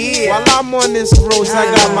bass. While I'm on this road,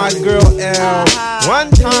 I got my girl L. One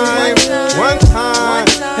time.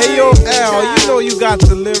 Hey yo L, you know you got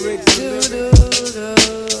the lyrics.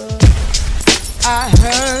 I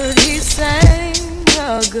heard he sang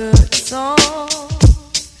a good song.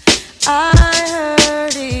 I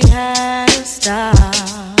heard he had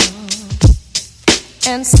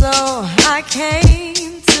And so I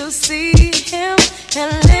came to see him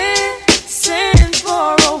and listen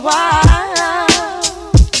for a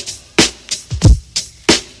while.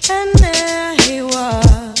 And there he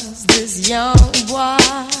was, this young boy,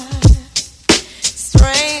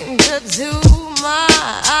 stranger to my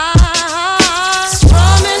eyes,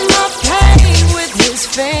 strumming my pain with his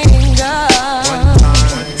fingers,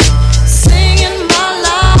 singing my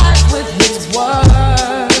life with his words,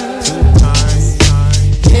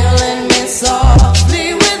 killing me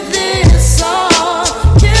softly with this song,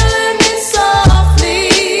 killing me softly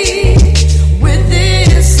with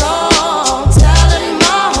this song, telling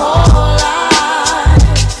my whole life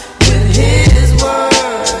with his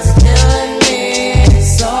words, killing me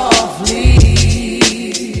softly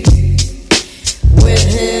with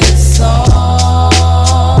his song.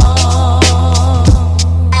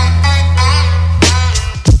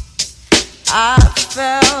 I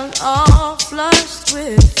felt all flushed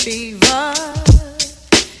with fever,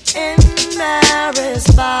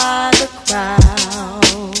 embarrassed by the crowd.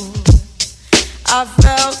 I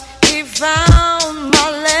felt he found my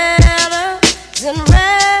letters and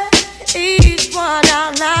read each one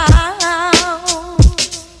out loud.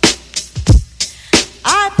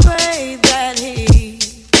 I prayed that he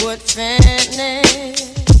would finish,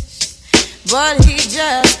 but he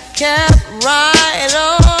just kept right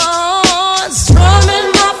on,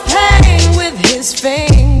 strumming my pain with his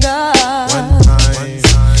fingers,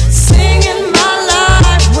 singing my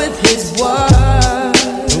life with his words,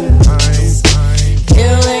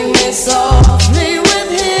 killing me softly with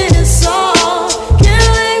his song,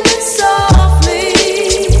 killing me softly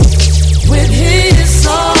with his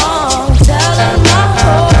song, telling my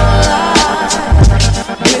whole life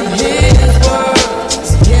with his words,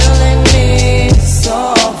 killing me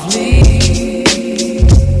softly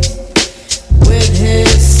with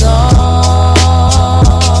his song.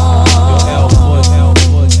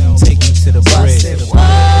 Take you to the bridge.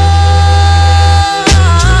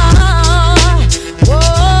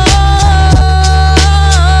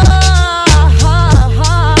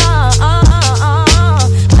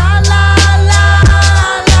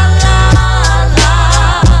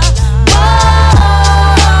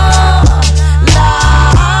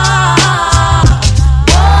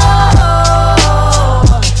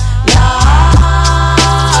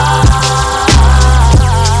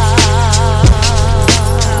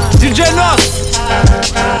 DJ Nos.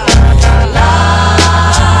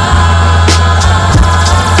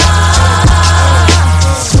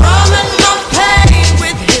 Strumming my pain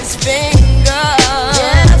with his fingers.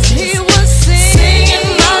 Yes, he was singing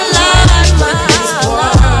my life with his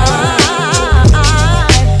words,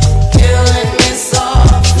 killing me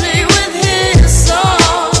softly with his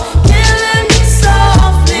song, killing me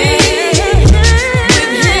softly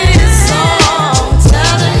with his song,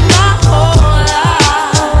 telling my whole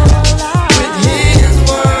life with his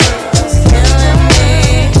words, killing me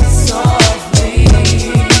softly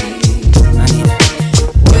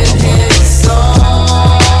with his song.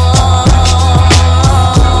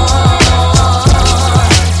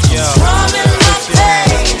 Strumming my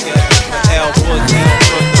pain.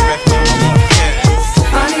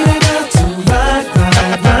 I need a girl to ride.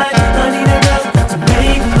 I need a girl to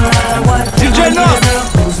make my wife. DJ Nos.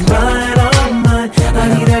 Who's right on mine. I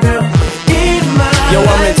need a girl in my Yo,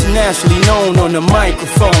 I'm internationally known on the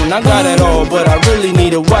microphone. I got it all, but I really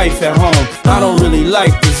need a wife at home. I don't really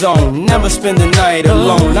like the zone, never spend the night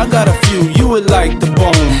alone. I got a few, you would like the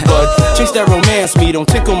bone, but chicks that romance me don't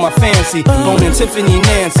tickle my fancy. Boning Tiffany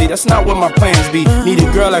Nancy, that's not what my plans be. Need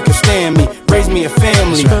a girl that can stand me, raise me a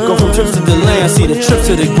family. Go from trips to the land, see the trip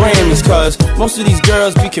to the Grammys. Cause most of these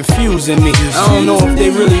girls be confusing me. I don't know if they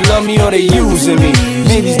really love me or they using me.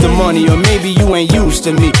 Maybe it's the money or maybe you ain't used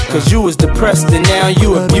to me. Cause you was depressed and now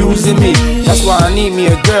you abusing me. That's why I need me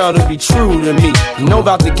a girl to be true to me, know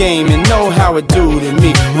about the game and know how it do to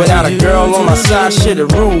me. Without a girl on my side, shit'll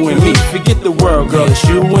ruin me. Forget the world, girl, it's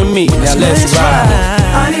you and me. Now let's ride.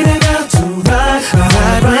 I need a girl to ride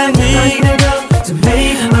with me. I need a girl to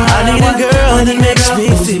make my wife. I need a girl that makes me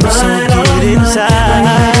feel so good inside.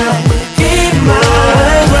 In my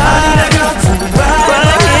life, I need a girl to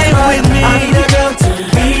ride with me. I need a girl to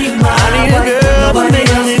be my wife. I need a girl that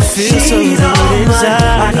makes me feel so good inside.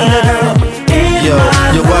 I need a girl in my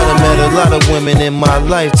life. Yo, I done met a lot of women in my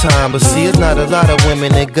lifetime, but see, it's not a lot of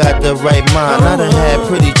women that got the right mind. I done had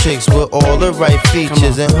pretty chicks with all the right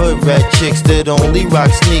features, and hood rat chicks that only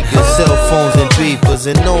rock sneakers, cell phones and beepers,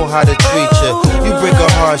 and know how to treat you. You break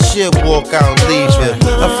a hard shit, walk out and leave you.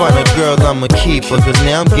 I find a girl, I'ma keep her, cause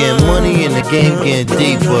now I'm getting money and the game getting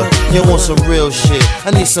deeper. You want some real shit,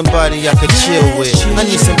 I need somebody I could chill with, I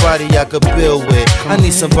need somebody I could build with, I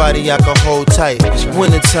need somebody I could hold tight.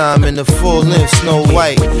 Wintertime in the full length Snow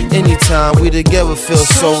White, anytime we together feel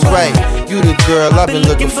so right. You the girl I've been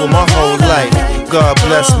looking for my whole life. God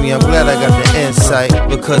bless me, I'm glad I got the insight.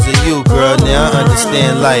 Because of you, girl, now I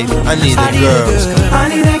understand life. I need a girl. I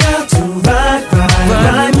need a girl to ride.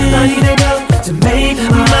 I need a girl to make me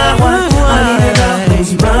my wife. I need a girl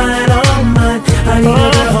who's mine, all mine. I need a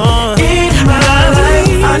girl in my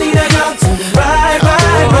life. I need a girl to ride.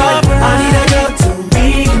 I need a girl to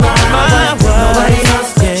be my wife. Nobody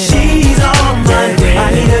else, she's all mine. I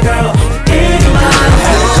need a girl in my life.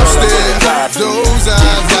 Those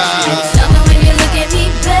eyes. Love it when you look at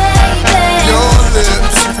me, baby. Your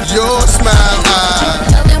lips, your smile,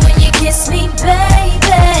 eyes. Love it when you kiss me,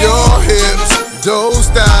 baby. Your hips, those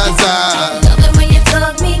thighs, eyes. Love it when you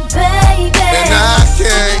hug me, baby. And I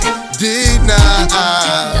can't deny.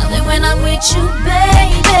 Love it when I'm with you,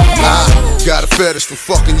 baby. I got a fetish for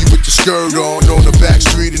fucking you with your skirt on the back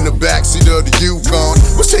street in the backseat of the Yukon.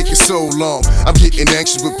 What's taking so long? I'm getting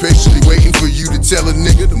anxious but patiently waiting for you to tell a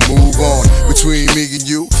nigga to move on. Between me and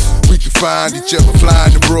you, we can find each other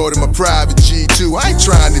flying abroad in my private G2. I ain't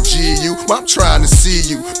trying to G you, I'm trying to see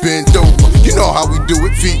you bent over. You know how we do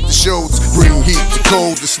it, feet to shoulders, bring heat to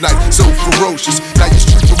cold this night, so ferocious. Now you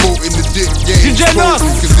street promoting the dick game,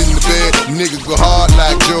 cause in the bed, nigga go hard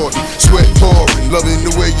like Jordan. Sweat pouring, loving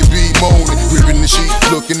the way you be moaning, ripping the sheet,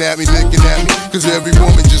 looking at me, licking at me, cause every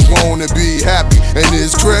woman just wanna be happy, and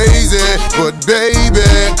it's crazy, but baby,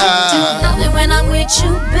 I love it when I'm with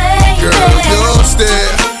you, baby. Girl, your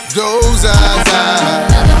stare, those eyes,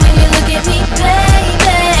 love it when you look at me, baby.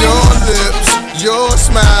 Your lips, your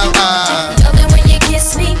smile, love it when you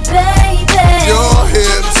kiss me, baby. Your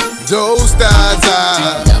hips, those thighs,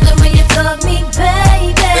 love it when you hug me,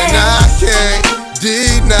 baby. And I can't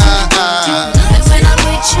deny. Love it when I'm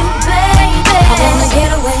with you, baby. I wanna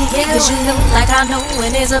get away, cause you know like I know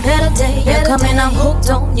when there's a better day. You're coming, I'm hooked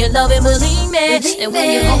on your love and believe me. And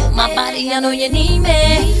when you hold my body, I know you need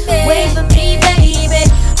me. Wait for me, baby.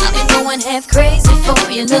 I've been going half crazy for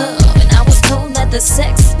your love, and I was told that the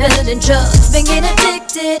sex is better than drugs. Been getting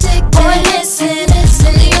addicted, boy, listen.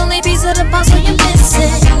 The only piece of the puzzle you're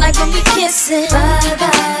missing, like when we kissing. Bye,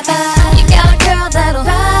 bye, bye. You got a girl that'll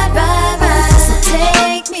ride, ride, ride. So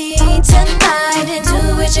take me tonight and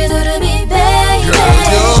do what you do to me, baby. Girl,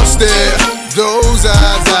 your stare, those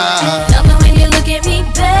eyes, love it when you look at me,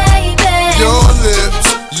 baby. Your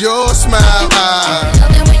lips, your smile,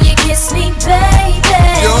 love it when you kiss me, baby.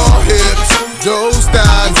 Your hips, those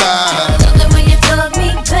thighs, love it when you hug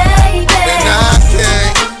me, baby. And I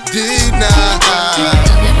can't deny.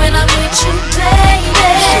 Love it when I'm with you, baby.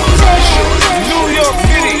 New York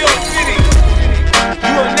City.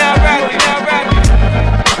 You are now rapping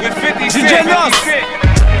with 50 Cent.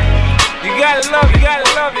 You gotta love it,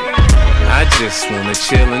 I just wanna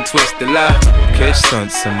chill and twist the lot. Catch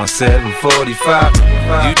stunts in my 745.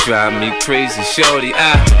 You drive me crazy, shorty.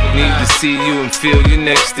 I need to see you and feel you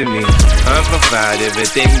next to me. I provide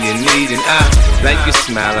everything you need, and I like your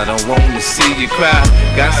smile. I don't wanna see you cry.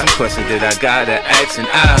 Got some questions that I gotta ask, and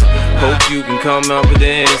I hope you can come up with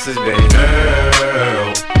the answers, baby.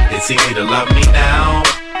 Girl, it's easy to love me now.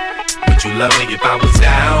 Would you love me if I was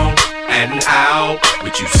down and out?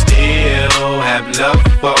 Would you still have love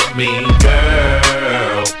for me,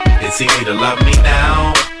 girl? It's easy to love me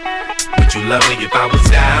now. Would you love me if I was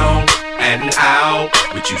down and out?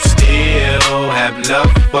 Would you still have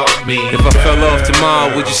love for me, If I fell off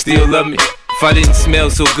tomorrow, would you still love me? If I didn't smell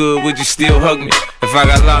so good, would you still hug me? If I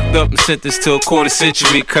got locked up and sentenced to a quarter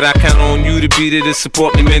century, could I count on you to be there to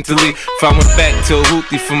support me mentally? If I went back to a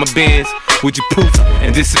hoopty for my bands, would you poof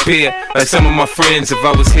and disappear like some of my friends? If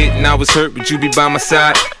I was hit and I was hurt, would you be by my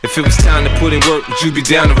side? If it was time to put in work, would you be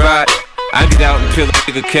down to ride? I get out and peel a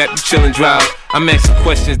nigga cap, you chill and drive. I'm asking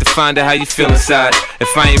questions to find out how you feel inside.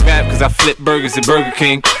 If I ain't rap cause I flip burgers at Burger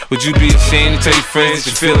King, would you be ashamed to tell your friends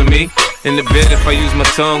that you're feeling me? In the bed, if I use my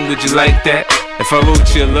tongue, would you like that? If I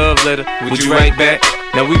wrote you a love letter, would you write back?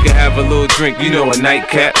 Now we can have a little drink, you know, a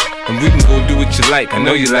nightcap, and we can go do what you like. I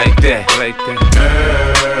know you like that,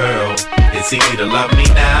 Girl, it's easy to love me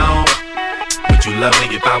now. Would you love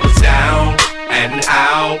me if I was down and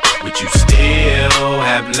out? Would you still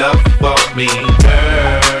have love for me,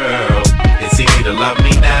 girl? It's easy to love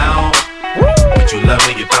me now. Would you love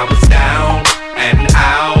me if I was down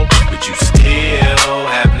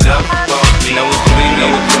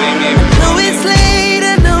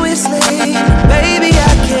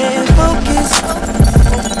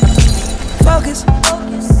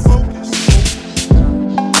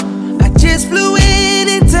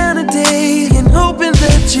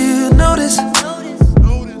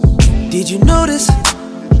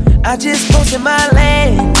I just posted my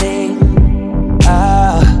landing.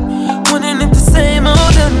 Wondering if the same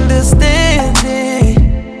old understanding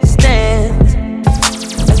stands.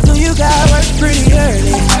 I know you got work pretty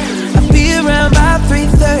early. I'll be around by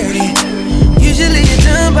 3:30. Usually you're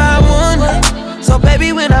done by 1. So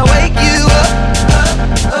baby, when I wake you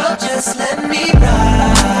up, just let me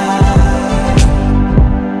ride.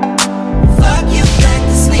 Fuck you back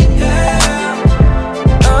to sleep, girl.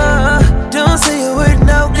 Don't say a word,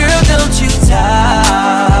 no, girl, don't you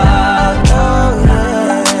talk. Oh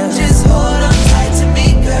yeah, just hold on tight to me,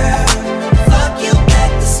 girl. Fuck you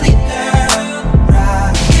back to sleep, girl.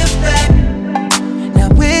 Rock you back. Now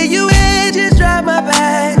where you at? Just drive my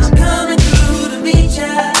back. I'm coming through to meet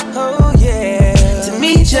ya. Oh yeah, to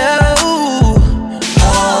meet ya.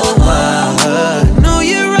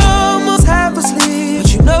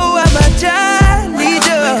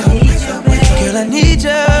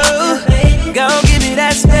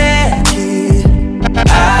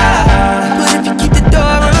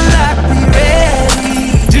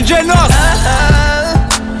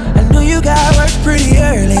 I know you got work pretty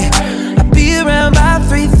early. I'll be around by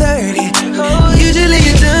 3:30. Usually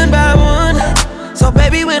you're done by 1. So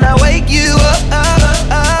baby, when I wake you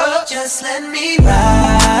up, just let me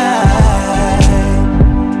ride.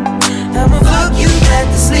 I'ma fuck you back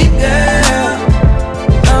to sleep, girl.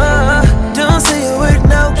 Don't say a word,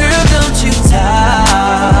 no, girl, don't you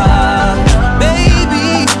talk.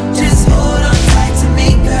 Baby, just hold on tight to me,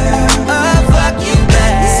 girl. I'll fuck you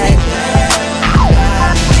back to sleep, girl.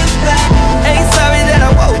 Ain't sorry that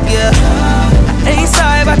I woke ya. Ain't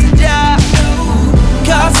sorry about the job.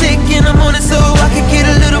 Call sick in the morning so I could get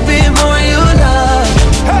a little bit more of your love.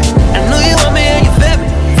 I know you want me and you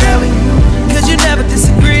feel me, cause you never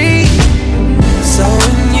disagree. So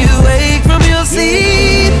when you wake from your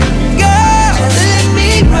sleep, girl, let me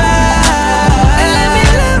ride. And let me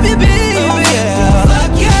love you, baby.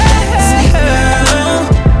 Fuck you back to sleep, girl.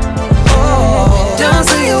 Don't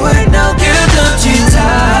say a word, no, girl, don't you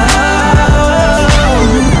talk.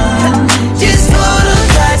 Just hold on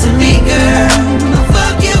tight to me, girl. I'll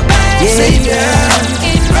fuck you back to sleep, girl.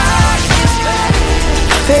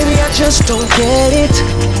 Baby, I just don't get it.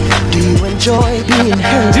 Do you enjoy being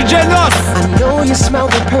hurt? DJ Nos. I know you smell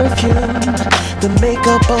the perfume, the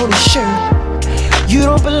makeup on his shirt. You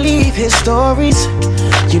don't believe his stories.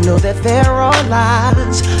 You know that there are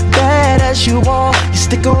lies. Bad as you are, you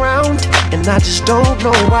stick around, and I just don't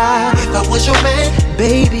know why. If I was your man,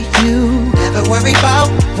 baby, you never worry about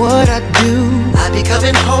what I do. I'd be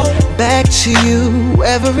coming home back to you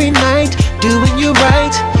every night, doing you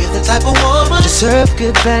right. You're the type of woman deserve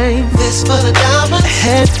good things. This for the diamond,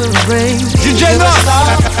 head for the ring. DJ Nos.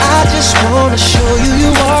 I just wanna show you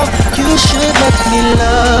you are. You should let me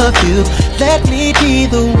love you. Let me be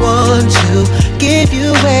the one to give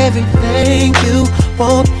you everything you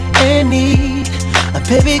want and need. A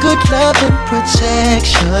baby, good love and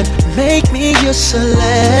protection. Make me your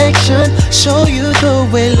selection. Show you the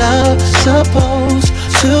way love's supposed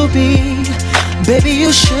to be. Baby,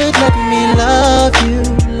 you should let me love you,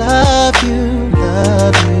 love you,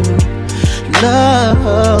 love you,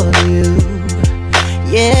 love you.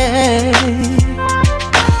 Yeah.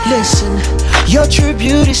 Listen, your true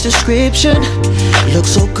beauty's description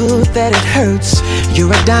looks so good that it hurts.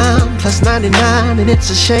 You're a dime plus 99, and it's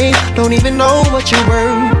a shame. Don't even know what you're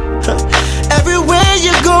worth. Everywhere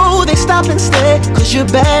you go, they stop and stare, cause you're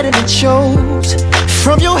bad and it shows.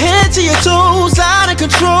 From your head to your toes, out of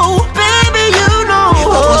control. Baby, you know.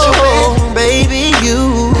 Baby,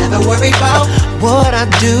 you never worry about what I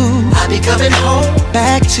do. I'll be coming home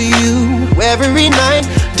back to you every night,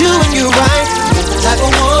 doing you right. You're the type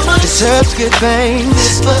of woman deserves good things.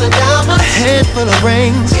 This for the diamond, a handful of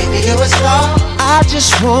rings. Baby, you're a star. I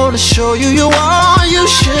just wanna show you you are. You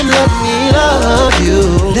should let me love you.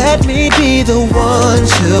 Let me be the one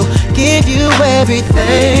to give you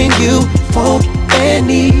everything you want and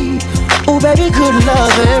need. Oh baby, good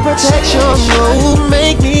love and protection. Oh,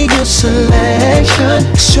 make me your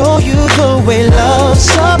selection. Show you the way love's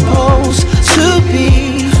supposed to be.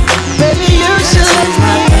 Baby, you should let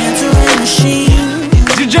me answering machine.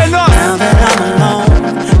 DJ Nos. Now that I'm alone,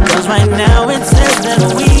 cause right now it says that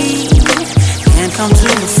we can't come to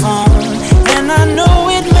the phone. And I know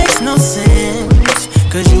it makes no sense,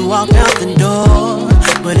 cause you walked out the door.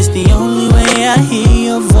 But it's the only way I hear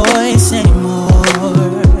your voice anymore.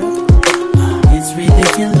 It's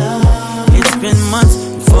ridiculous. It's been months,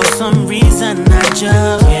 for some reason I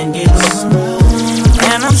just can't get over.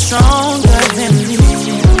 And I'm stronger than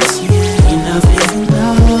this. Enough is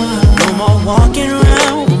enough. No more walking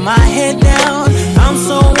around with my head down. I'm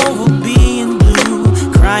so over being blue,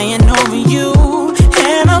 crying over you.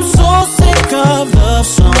 And I'm so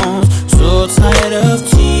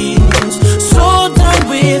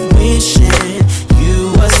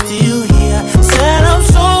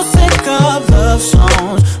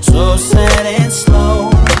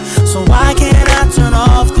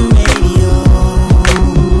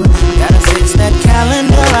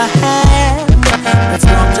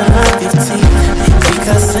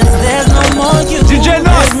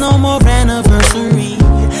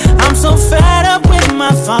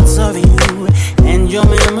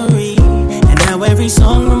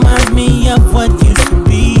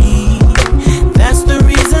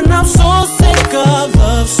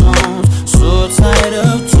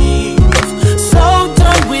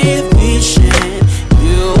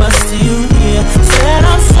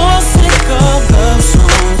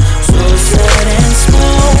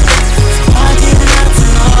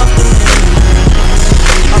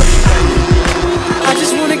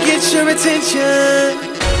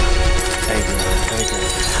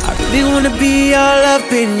up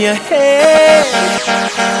in your head.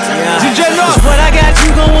 Cause what I got,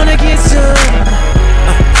 you gon' wanna get some.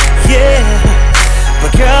 Yeah,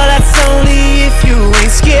 but girl, that's only if you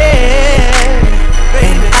ain't scared.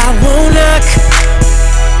 And I won't knock,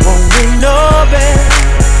 won't ring no bell.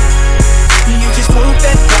 You just move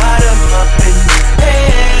that bottom up in your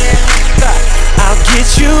head. I'll get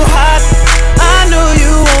you hot, I know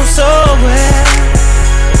you want so well.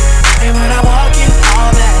 And when I walk in,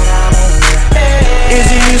 all that I'm on your head is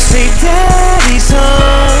you say, Daddy's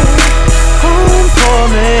home for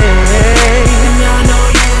me. And I know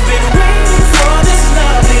you've been waiting for this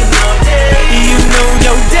loving all day. You know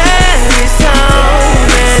your daddy's home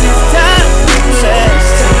and it's time to play.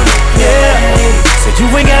 Yeah, so you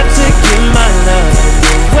ain't got to give my love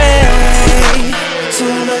away. So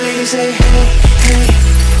I'ma say, hey, hey,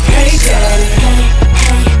 hey, daddy, hey,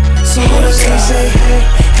 hey. So I'ma say, hey,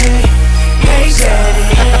 hey, hey, daddy,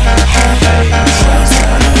 hey, hey.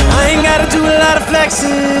 I ain't gotta do a lot of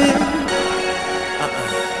flexing.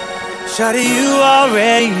 Shawty, you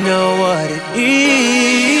already know what it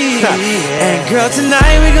is. And girl,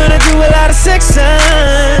 tonight we're gonna do a lot of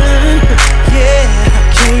sexing. Yeah,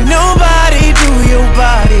 can't nobody do your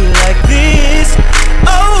body like this.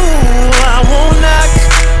 Oh, I won't knock,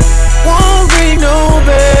 won't ring no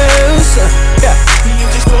bells. Yeah, you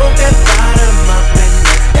just broke that bottom up in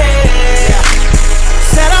the air.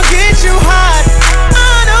 Said I'll get you hot,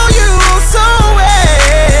 I know you so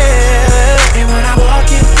well. And when I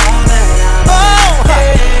walk in, all that I'm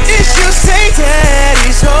it's you say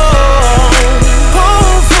daddy's home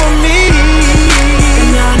for me.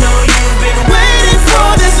 And I know you've been waiting for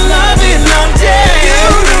this loving all day.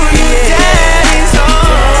 You know your daddy's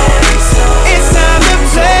home, it's time to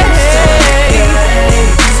play.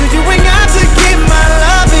 So you ain't got to give my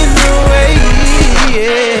loving away.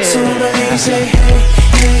 Yeah. So I'ma say, hey,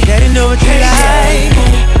 hey, daddy know what you like.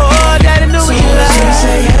 Oh, daddy know what you like.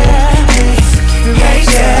 Say, hey, hey,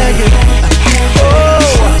 yeah.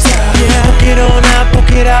 Get on out,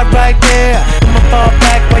 poke it out right there. I'ma fall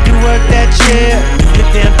back while you work that chair. Do your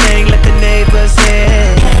damn thing, let the neighbors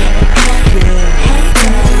hear.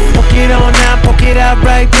 Yeah. Poke it on out, poke it out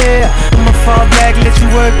right there. I'ma fall back, let you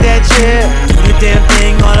work that chair. Do your damn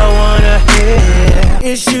thing, all I wanna hear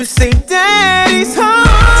is you say, Daddy's home,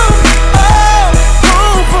 oh,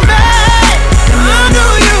 home for me. I know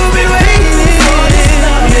you've been waiting for this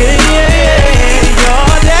love. Yeah, yeah, yeah. Your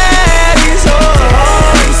daddy's home.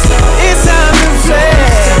 It's time to play.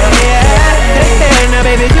 Yeah. Now,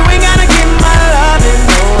 baby, you ain't gotta give my loving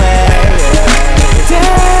away.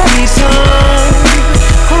 Daddy's home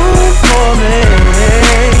for me.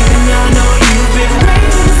 And I know you've been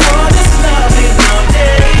waiting for this loving all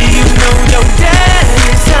day. You know your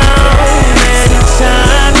daddy's home and it's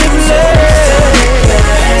time to play.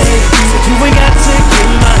 So you ain't got to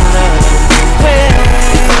give my love away.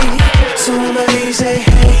 So I'ma say,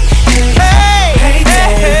 hey, hey, hey,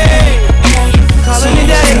 hey, hey. Calling me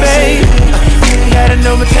daddy, babe. You gotta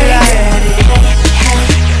know what you like.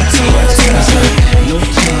 So I'ma say, no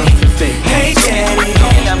time for fake. Hey, daddy.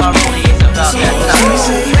 And my rollie is about that time.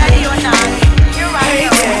 Ready or not, you're right. Hey,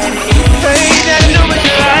 daddy. Hey, daddy, know what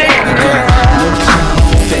you like. No time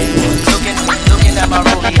for fake. Looking at my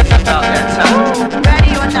rollie is about that time.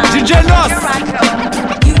 Ready or not, DJ Lost.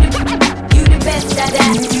 You the best at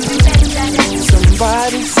that. You the best at that.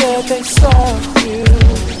 Somebody said they saw you.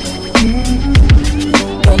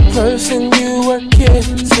 The person you were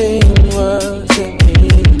kissing wasn't me.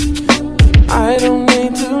 I don't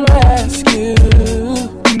need to ask you.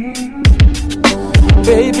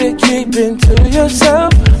 Baby, keep it to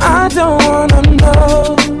yourself. I don't wanna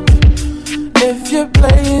know. If you're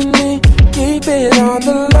playing me, keep it on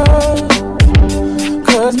the low.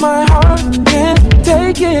 Cause my heart can't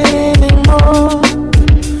take it anymore.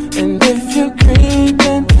 And if you're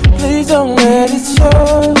creeping, please don't let it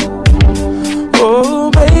show. Oh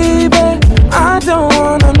baby, I don't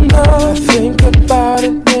wanna know. I think about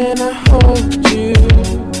it when I hold you.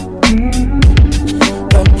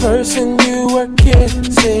 The person you were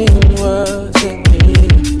kissing wasn't me.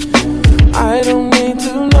 I don't need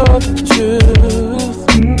to know the truth.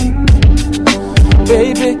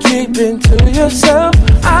 Baby, keep it to yourself.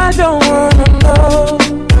 I don't wanna know.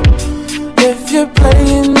 If you're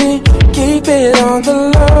playing me, keep it on the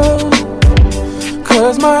low.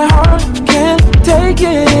 Cause my heart can't take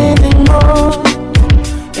it anymore.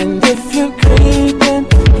 And if you're creeping,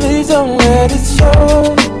 please don't let it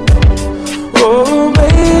show. Oh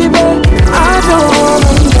baby, I don't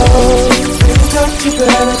wanna know. Got you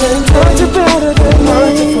better than, got you better than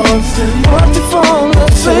want to fall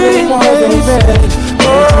asleep, baby.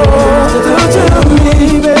 Oh, do to me.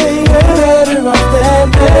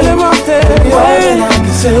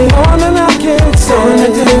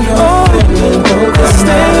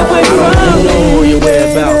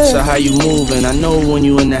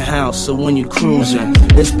 house, so when you cruising,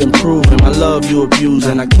 it's been proven my love you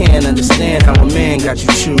abusing. I can't understand how a man got you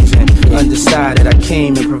choosing. Undecided, I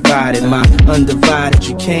came and provided my undivided.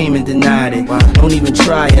 You came and denied it. Don't even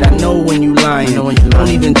try it. I know when you lying. Don't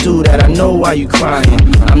even do that. I know why you crying.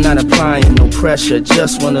 I'm not applying no pressure.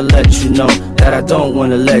 Just wanna let you know that I don't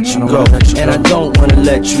wanna let you go, and I don't wanna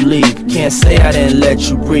let you leave. Can't say I didn't let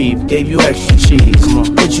you breathe. Gave you extra cheese.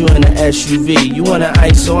 Put you in an SUV. You want an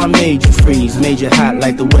ice, so I made you freeze. Made you hot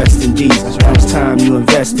like the West Indies. Now it's time you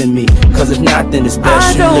invest in me. Cause if not, then it's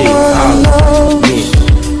best you leave.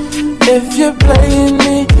 If you're playing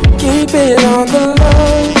me, keep it on the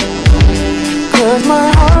low. Cause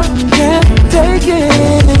my heart can't take it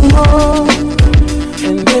anymore.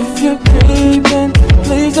 And if you're creeping,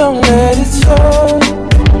 please don't let it show.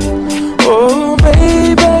 Oh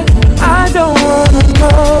baby, I don't wanna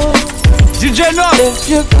know. DJ Nos. If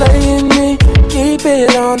you're playing me, keep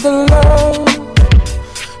it on the low.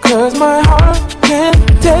 Cause my heart can't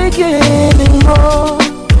take it anymore.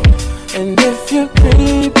 And if you're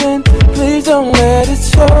creeping, please don't let it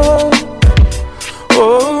show.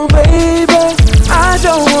 Oh baby, I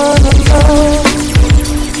don't wanna know.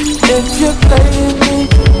 If you're playing me,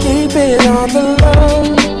 keep it on the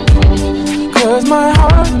low. Cause my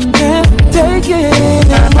heart can't take it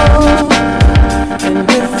anymore. And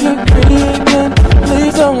if you're creeping,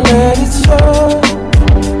 please don't let it show.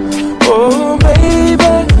 Oh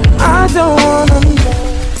baby, I don't wanna know.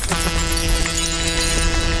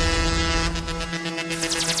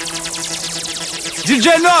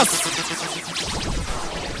 DJ Nos.